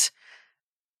acknowledgement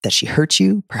that she hurt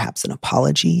you, perhaps an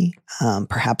apology,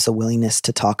 perhaps a willingness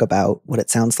to talk about what it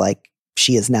sounds like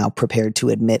she is now prepared to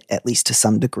admit, at least to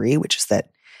some degree, which is that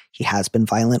he has been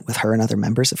violent with her and other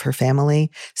members of her family.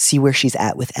 See where she's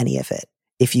at with any of it.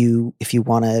 If you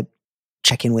want to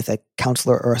check in with a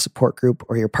counselor or a support group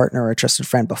or your partner or a trusted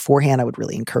friend beforehand, I would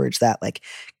really encourage that. Like,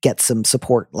 get some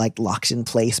support like locked in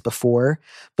place before.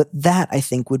 But that, I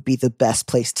think, would be the best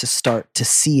place to start to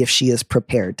see if she is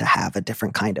prepared to have a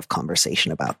different kind of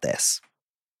conversation about this.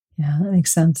 Yeah, that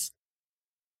makes sense.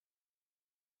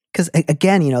 Because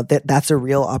again, that's a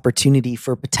real opportunity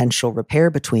for potential repair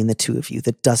between the two of you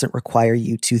that doesn't require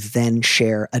you to then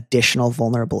share additional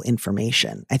vulnerable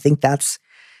information. I think that's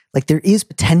like, there is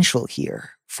potential here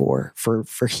for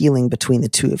healing between the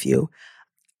two of you.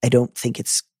 I don't think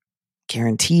it's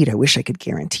guaranteed. I wish I could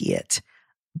guarantee it,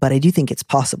 but I do think it's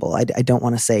possible. I don't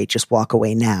want to say just walk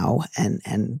away now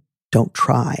and don't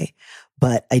try.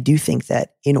 But I do think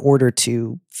that in order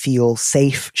to feel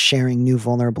safe sharing new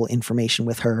vulnerable information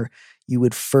with her, you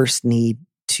would first need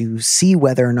to see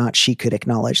whether or not she could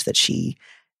acknowledge that she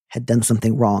had done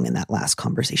something wrong in that last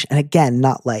conversation. And again,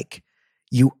 not like,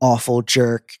 you awful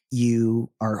jerk, you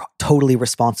are totally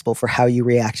responsible for how you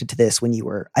reacted to this when you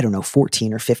were,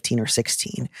 14 or 15 or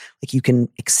 16. Like, you can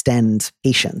extend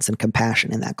patience and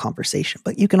compassion in that conversation.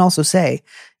 But you can also say,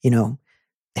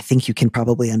 I think you can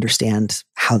probably understand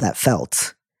how that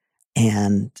felt.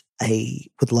 And I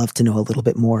would love to know a little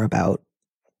bit more about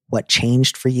what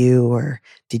changed for you, or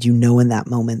did you know in that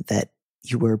moment that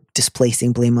you were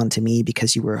displacing blame onto me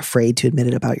because you were afraid to admit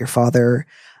it about your father?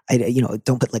 I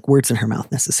don't put like words in her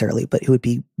mouth necessarily, but it would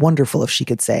be wonderful if she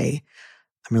could say,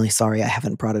 I'm really sorry I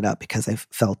haven't brought it up because I've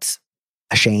felt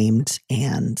ashamed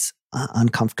and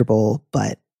uncomfortable,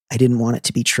 but I didn't want it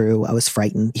to be true. I was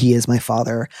frightened. He is my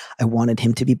father. I wanted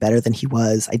him to be better than he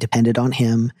was. I depended on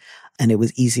him, and it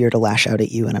was easier to lash out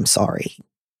at you, and I'm sorry.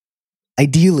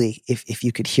 Ideally, if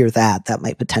you could hear that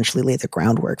might potentially lay the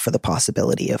groundwork for the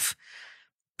possibility of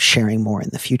sharing more in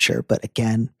the future. But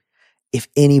again, if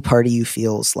any part of you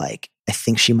feels like, I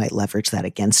think she might leverage that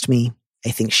against me, I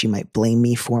think she might blame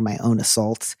me for my own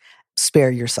assault.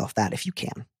 Spare yourself that if you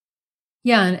can.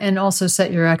 Yeah. And also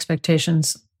set your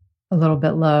expectations a little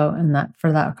bit low and that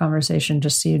for that conversation,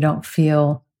 just so you don't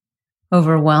feel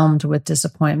overwhelmed with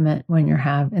disappointment when you're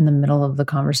in the middle of the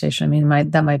conversation. I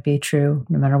mean, that might be true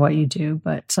no matter what you do,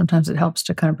 but sometimes it helps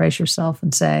to kind of brace yourself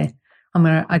and say,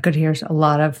 I could hear a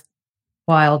lot of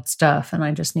wild stuff and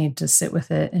I just need to sit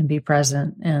with it and be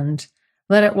present and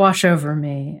let it wash over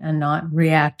me and not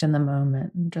react in the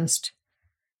moment and just,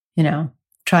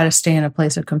 try to stay in a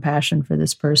place of compassion for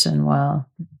this person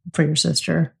for your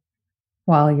sister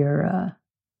while you're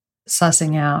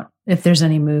sussing out if there's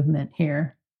any movement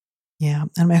here. Yeah.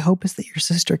 And my hope is that your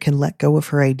sister can let go of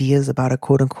her ideas about a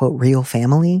quote unquote real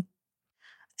family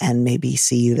and maybe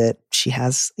see that she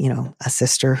has, a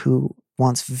sister who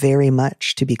wants very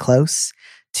much to be close,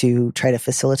 to try to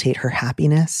facilitate her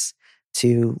happiness,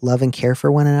 to love and care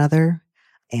for one another,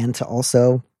 and to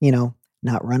also,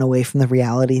 not run away from the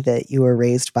reality that you were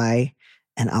raised by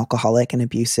an alcoholic and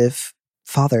abusive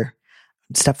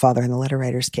stepfather in the letter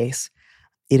writer's case.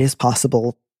 It is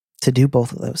possible to do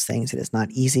both of those things. It is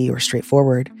not easy or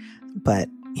straightforward, but,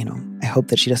 I hope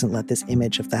that she doesn't let this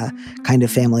image of the kind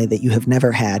of family that you have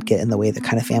never had get in the way of the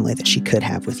kind of family that she could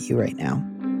have with you right now.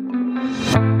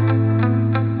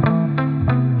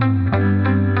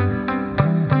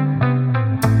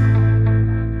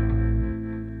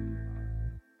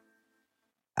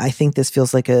 I think this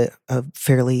feels like a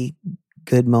fairly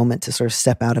good moment to sort of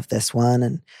step out of this one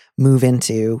and move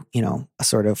into, a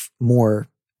sort of more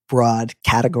broad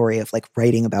category of like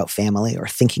writing about family or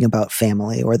thinking about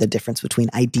family, or the difference between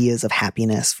ideas of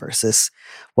happiness versus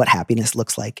what happiness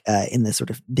looks like in this sort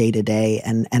of day to day.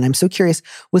 And I'm so curious,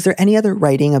 was there any other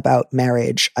writing about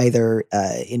marriage, either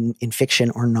in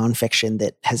fiction or nonfiction,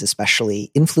 that has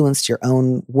especially influenced your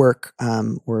own work,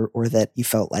 or that you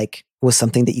felt like was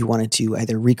something that you wanted to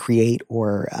either recreate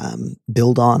or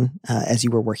build on as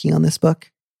you were working on this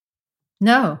book?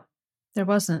 No, there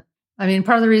wasn't. I mean,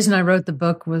 part of the reason I wrote the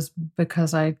book was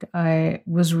because I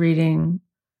was reading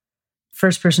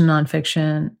first-person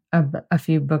nonfiction, a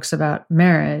few books about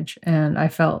marriage, and I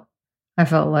felt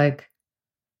like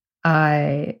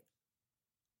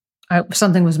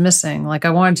something was missing. Like I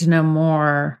wanted to know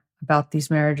more about these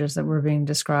marriages that were being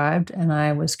described, and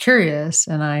I was curious,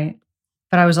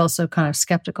 but I was also kind of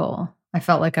skeptical. I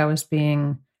felt like I was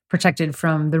being protected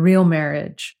from the real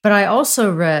marriage. But I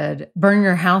also read Burn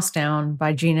Your House Down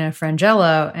by Gina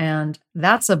Frangello, and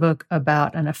that's a book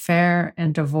about an affair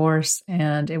and divorce.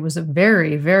 And it was a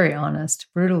very, very honest,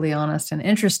 brutally honest and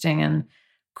interesting and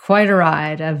quite a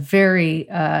ride, a very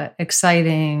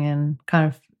exciting and kind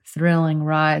of thrilling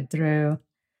ride through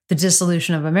the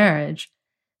dissolution of a marriage.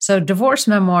 So divorce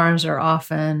memoirs are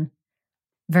often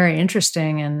very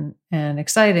interesting and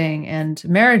exciting, and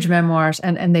marriage memoirs,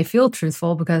 and they feel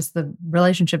truthful because the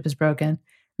relationship is broken.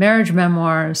 Marriage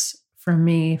memoirs for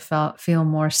me feel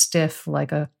more stiff,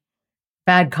 like a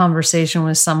bad conversation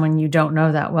with someone you don't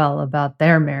know that well about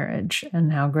their marriage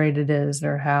and how great it is,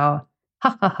 or how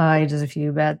he does a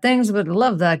few bad things, but I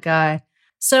love that guy.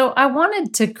 So I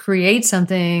wanted to create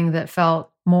something that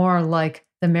felt more like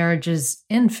the marriages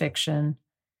in fiction.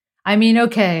 I mean,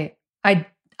 okay,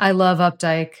 I love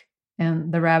Updike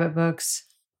and the Rabbit books.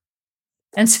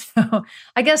 And so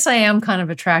I guess I am kind of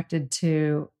attracted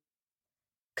to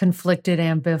conflicted,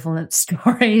 ambivalent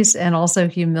stories and also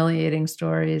humiliating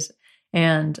stories.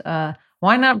 And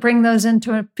why not bring those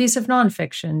into a piece of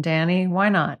nonfiction, Danny? Why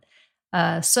not?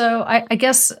 So I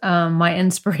guess my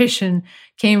inspiration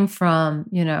came from,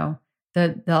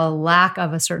 the lack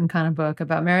of a certain kind of book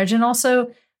about marriage, and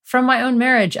also from my own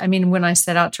marriage. I mean, when I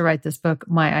set out to write this book,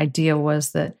 my idea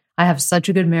was that I have such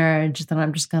a good marriage that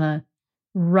I'm just going to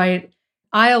write.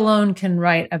 I alone can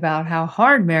write about how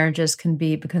hard marriages can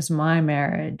be because my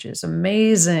marriage is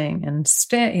amazing and,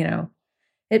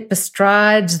 it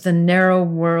bestrides the narrow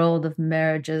world of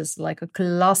marriages like a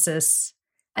colossus.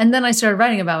 And then I started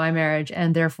writing about my marriage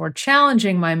and therefore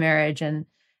challenging my marriage and,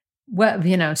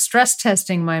 stress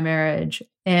testing my marriage.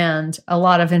 And a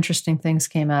lot of interesting things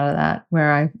came out of that,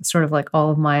 where I sort of like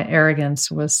all of my arrogance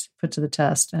was put to the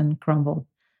test and crumbled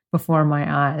before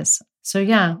my eyes. So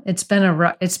yeah, it's been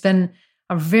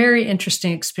a very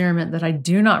interesting experiment that I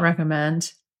do not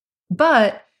recommend.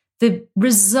 But the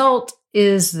result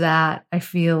is that I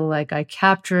feel like I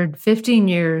captured 15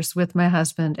 years with my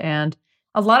husband, and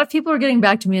a lot of people are getting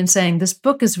back to me and saying, this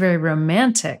book is very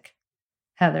romantic,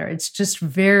 Heather. It's just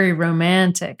very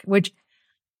romantic, which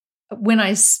when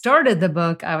I started the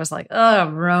book, I was like, oh,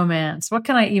 romance. What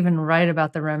can I even write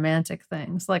about the romantic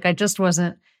things? Like it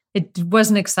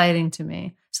wasn't exciting to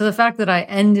me. So the fact that I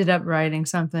ended up writing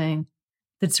something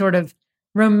that sort of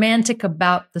romantic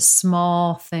about the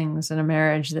small things in a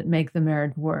marriage that make the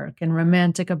marriage work, and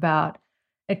romantic about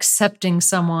accepting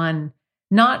someone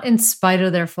not in spite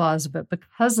of their flaws, but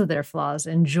because of their flaws,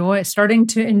 starting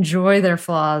to enjoy their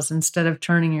flaws instead of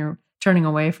turning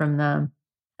away from them.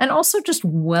 And also just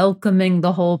welcoming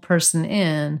the whole person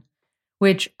in,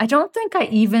 which I don't think I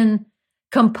even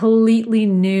completely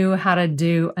knew how to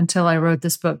do until I wrote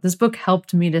this book. This book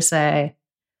helped me to say,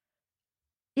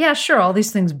 yeah, sure, all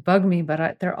these things bug me,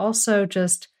 but they're also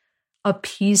just a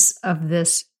piece of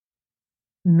this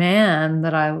man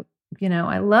that I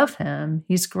love him.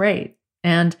 He's great.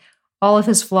 And all of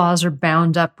his flaws are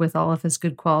bound up with all of his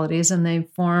good qualities, and they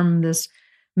form this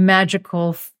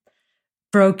magical,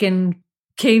 broken,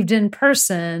 caved-in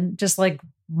person, just like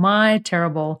my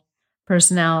terrible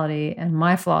personality and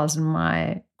my flaws and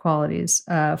my qualities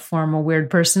form a weird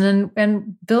person.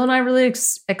 And Bill and I really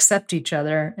accept each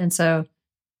other. And so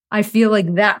I feel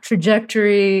like that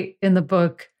trajectory in the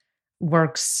book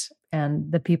works,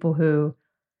 and the people who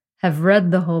have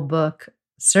read the whole book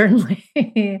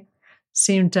certainly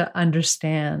seem to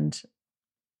understand.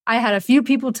 I had a few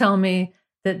people tell me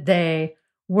that they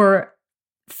were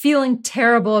feeling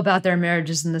terrible about their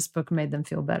marriages and this book made them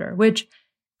feel better, which,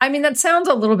 I mean, that sounds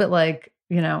a little bit like,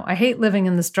 I hate living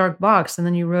in this dark box. And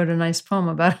then you wrote a nice poem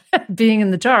about being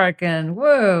in the dark and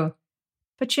whoa.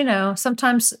 But,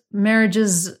 sometimes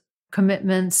marriages,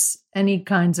 commitments, any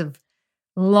kinds of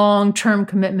long-term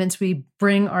commitments we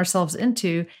bring ourselves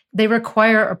into, they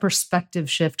require a perspective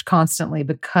shift constantly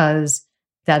because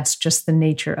that's just the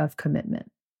nature of commitment.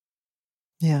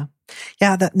 Yeah.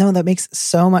 Yeah, that makes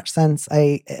so much sense.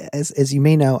 As you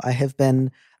may know, I have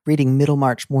been reading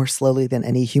Middlemarch more slowly than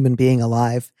any human being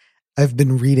alive. I've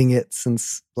been reading it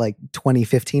since like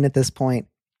 2015 at this point.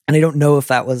 And I don't know if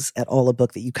that was at all a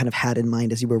book that you kind of had in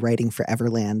mind as you were writing for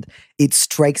Everland. It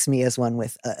strikes me as one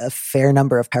with a fair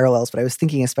number of parallels, but I was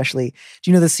thinking especially,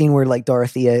 do you know the scene where like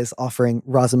Dorothea is offering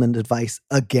Rosamond advice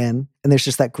again? And there's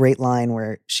just that great line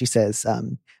where she says,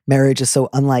 marriage is so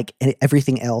unlike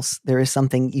everything else. There is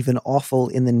something even awful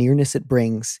in the nearness it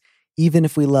brings. Even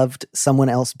if we loved someone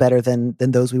else better than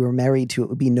those we were married to, it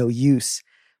would be no use.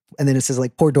 And then it says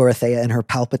like poor Dorothea and her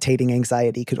palpitating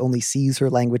anxiety could only seize her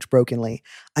language brokenly.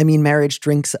 I mean, marriage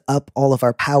drinks up all of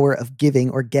our power of giving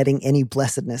or getting any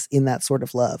blessedness in that sort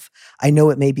of love. I know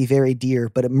it may be very dear,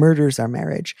 but it murders our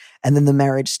marriage. And then the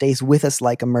marriage stays with us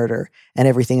like a murder and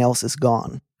everything else is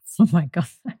gone. Oh my God.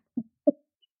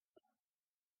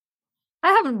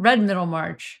 I haven't read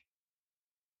Middlemarch.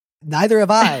 Neither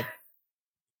have I.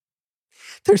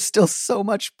 There's still so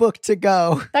much book to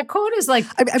go. That quote is like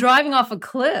driving off a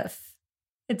cliff.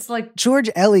 It's like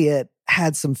George Eliot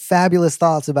had some fabulous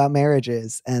thoughts about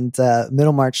marriages, and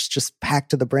Middlemarch just packed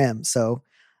to the brim. So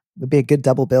it would be a good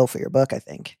double bill for your book, I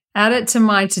think. Add it to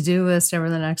my to-do list over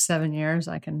the next 7 years.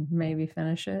 I can maybe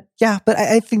finish it. Yeah, but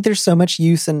I think there's so much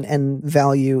use and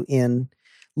value in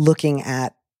looking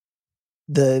at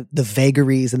the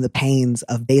vagaries and the pains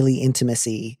of daily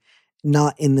intimacy,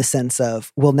 not in the sense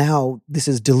of, well, now this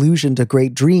is delusion to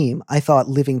great dream. I thought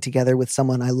living together with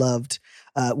someone I loved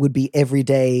would be every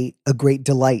day a great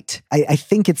delight. I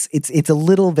think it's a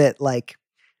little bit like,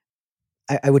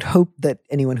 I would hope that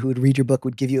anyone who would read your book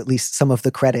would give you at least some of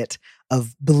the credit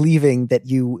of believing that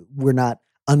you were not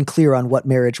unclear on what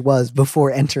marriage was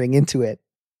before entering into it.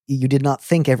 You did not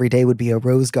think every day would be a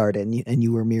rose garden, and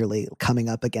you were merely coming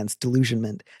up against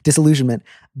disillusionment,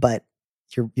 but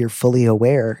you're fully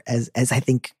aware, as I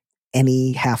think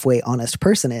any halfway honest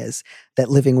person is, that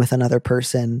living with another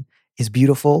person is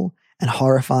beautiful and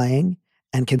horrifying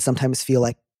and can sometimes feel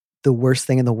like the worst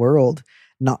thing in the world,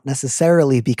 not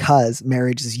necessarily because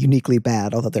marriage is uniquely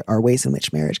bad, although there are ways in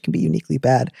which marriage can be uniquely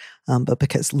bad, but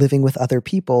because living with other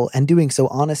people and doing so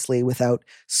honestly without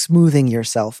smoothing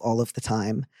yourself all of the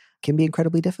time can be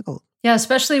incredibly difficult. Yeah,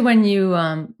 especially when you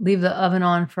leave the oven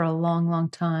on for a long, long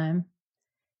time.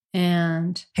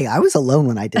 And hey, I was alone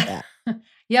when I did that.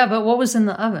 Yeah, but what was in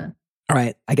the oven? All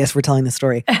right, I guess we're telling the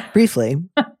story briefly.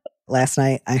 Last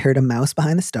night, I heard a mouse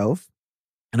behind the stove,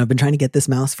 and I've been trying to get this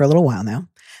mouse for a little while now.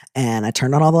 And I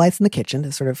turned on all the lights in the kitchen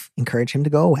to sort of encourage him to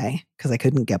go away because I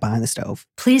couldn't get behind the stove.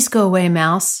 Please go away,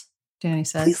 mouse, Danny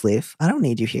said. Please leave. I don't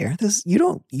need you here.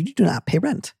 You do not pay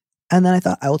rent. And then I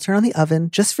thought I will turn on the oven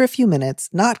just for a few minutes.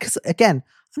 Not because, again,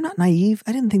 I'm not naive.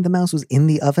 I didn't think the mouse was in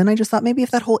the oven. I just thought maybe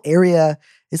if that whole area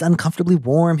is uncomfortably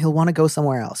warm, he'll want to go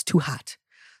somewhere else. Too hot.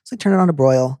 So I turned it on to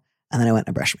broil. And then I went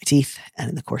and brushed my teeth. And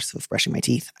in the course of brushing my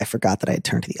teeth, I forgot that I had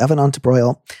turned the oven on to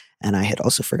broil. And I had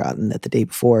also forgotten that the day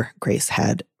before, Grace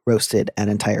had roasted an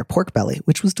entire pork belly,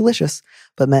 which was delicious,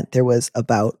 but meant there was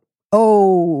about,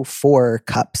 4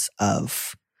 cups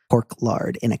of pork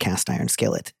lard in a cast iron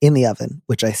skillet in the oven,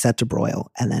 which I set to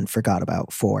broil and then forgot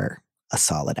about for a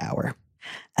solid hour.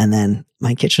 And then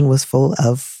my kitchen was full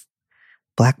of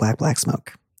black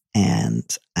smoke. And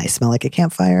I smell like a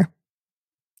campfire.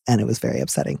 And it was very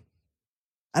upsetting.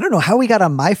 I don't know how we got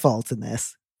on my fault in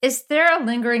this. Is there a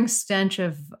lingering stench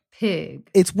of pig?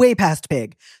 It's way past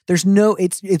pig. There's no,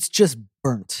 it's just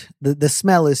burnt. The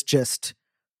smell is just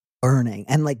burning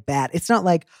and like bad. It's not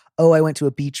like, oh, I went to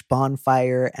a beach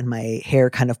bonfire and my hair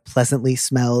kind of pleasantly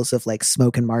smells of like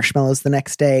smoke and marshmallows the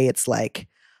next day. It's like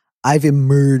I've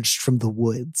emerged from the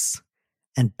woods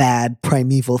and bad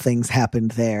primeval things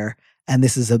happened there. And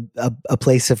this is a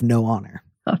place of no honor.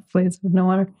 A place of no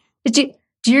honor. Do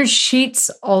your sheets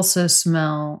also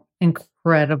smell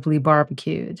incredibly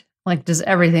barbecued? Like, does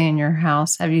everything in your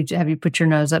house, have you put your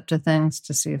nose up to things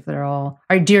to see if they're all,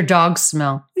 or do your dogs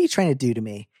smell? What are you trying to do to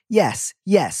me? Yes,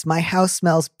 my house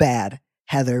smells bad,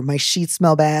 Heather. My sheets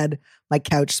smell bad. My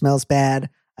couch smells bad.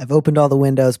 I've opened all the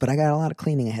windows, but I got a lot of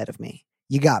cleaning ahead of me.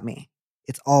 You got me.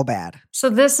 It's all bad. So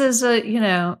this is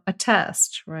a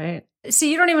test, right?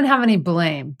 See, you don't even have any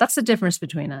blame. That's the difference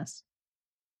between us.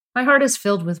 My heart is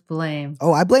filled with blame.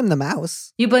 Oh, I blame the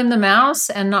mouse. You blame the mouse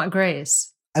and not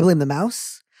Grace. I blame the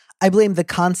mouse. I blame the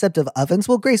concept of ovens.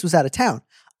 Well, Grace was out of town.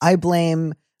 I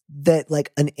blame that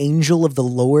like an angel of the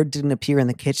Lord didn't appear in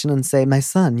the kitchen and say, my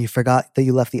son, you forgot that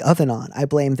you left the oven on. I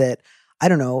blame that, I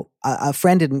don't know, a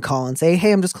friend didn't call and say,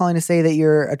 hey, I'm just calling to say that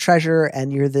you're a treasure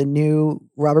and you're the new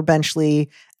Robert Benchley.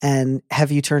 And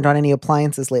have you turned on any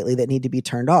appliances lately that need to be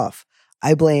turned off?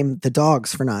 I blame the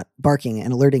dogs for not barking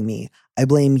and alerting me. I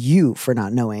blame you for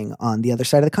not knowing on the other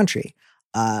side of the country.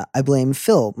 I blame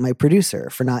Phil, my producer,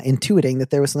 for not intuiting that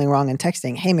there was something wrong and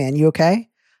texting, hey man, you okay?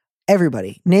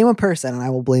 Everybody, name a person and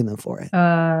I will blame them for it.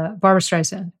 Barbra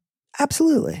Streisand.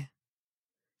 Absolutely.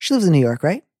 She lives in New York,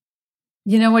 right?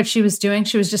 You know what she was doing?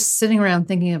 She was just sitting around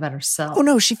thinking about herself. Oh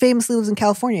no, she famously lives in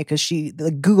California because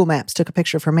Google Maps took a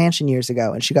picture of her mansion years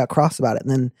ago and she got cross about it.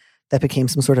 And then that became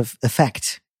some sort of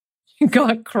effect. You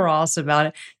got cross about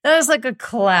it. That was like a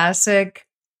classic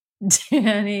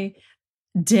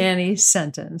Danny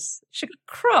sentence. She got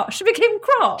cross. She became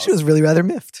cross. She was really rather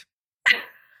miffed.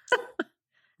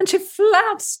 And she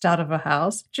flounced out of her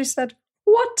house. She said,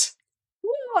 What?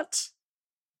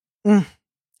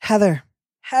 Heather,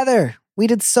 we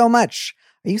did so much.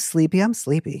 Are you sleepy? I'm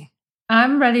sleepy.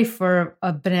 I'm ready for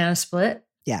a banana split.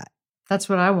 Yeah. That's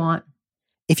what I want.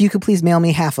 If you could please mail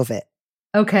me half of it.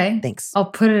 Okay. Thanks. I'll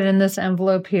put it in this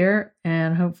envelope here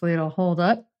and hopefully it'll hold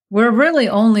up. We're really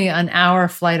only an hour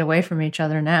flight away from each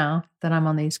other now that I'm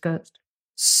on the East Coast.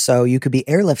 So you could be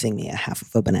airlifting me a half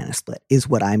of a banana split is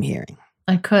what I'm hearing.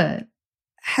 I could.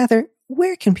 Heather,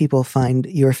 where can people find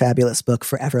your fabulous book,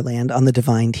 Foreverland, on the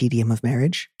divine tedium of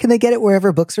marriage? Can they get it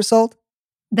wherever books are sold?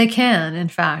 They can, in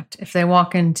fact. If they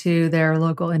walk into their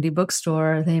local indie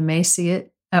bookstore, they may see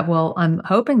it. I'm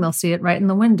hoping they'll see it right in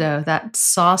the window. That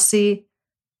saucy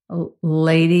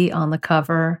lady on the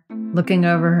cover looking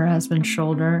over her husband's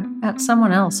shoulder at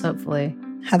someone else, hopefully.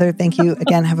 Heather, thank you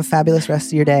again. Have a fabulous rest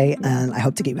of your day. And I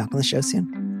hope to get you back on the show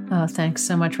soon. Oh, thanks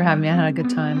so much for having me. I had a good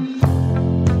time.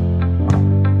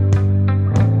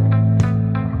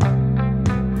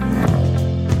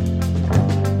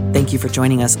 Thank you for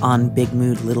joining us on Big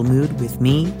Mood, Little Mood with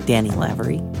me, Danny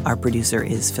Lavery. Our producer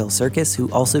is Phil Circus, who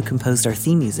also composed our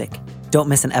theme music. Don't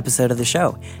miss an episode of the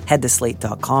show. Head to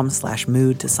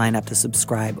slate.com/mood to sign up to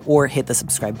subscribe or hit the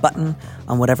subscribe button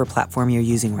on whatever platform you're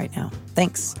using right now.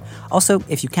 Thanks. Also,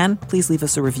 if you can, please leave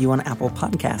us a review on Apple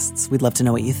Podcasts. We'd love to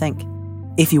know what you think.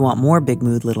 If you want more Big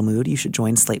Mood, Little Mood, you should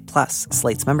join Slate Plus,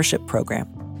 Slate's membership program.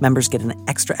 Members get an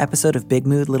extra episode of Big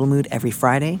Mood, Little Mood every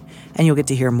Friday, and you'll get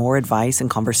to hear more advice and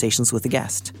conversations with a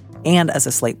guest. And as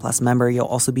a Slate Plus member, you'll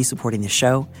also be supporting the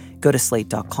show. Go to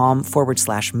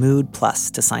slate.com/mood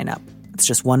plus to sign up. It's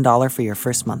just $1 for your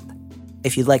first month.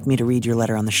 If you'd like me to read your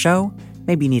letter on the show,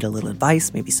 maybe you need a little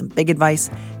advice, maybe some big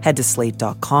advice, head to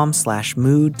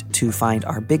slate.com/mood to find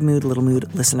our Big Mood, Little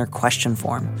Mood listener question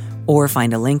form, or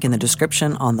find a link in the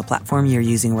description on the platform you're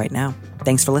using right now.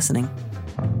 Thanks for listening.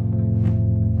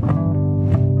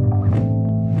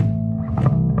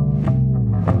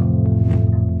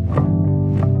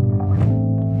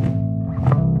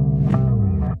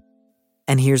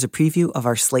 And here's a preview of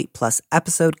our Slate Plus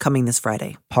episode coming this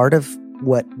Friday. Part of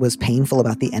what was painful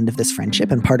about the end of this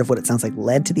friendship, and part of what it sounds like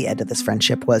led to the end of this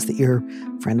friendship, was that your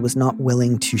friend was not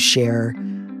willing to share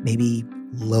maybe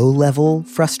low-level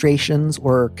frustrations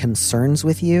or concerns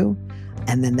with you.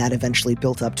 And then that eventually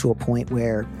built up to a point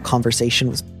where conversation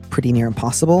was pretty near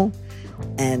impossible.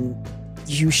 And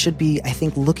you should be, I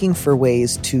think, looking for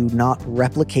ways to not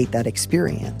replicate that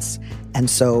experience. And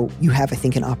so you have, I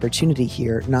think, an opportunity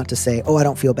here not to say, oh, I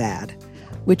don't feel bad,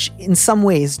 which in some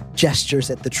ways gestures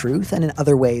at the truth and in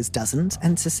other ways doesn't,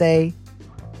 and to say,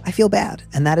 I feel bad,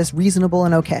 and that is reasonable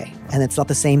and okay. And it's not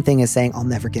the same thing as saying, I'll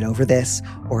never get over this,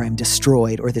 or I'm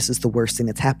destroyed, or this is the worst thing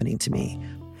that's happening to me.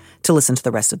 To listen to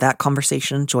the rest of that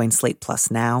conversation, join Slate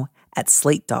Plus now at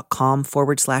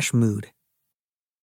slate.com/mood.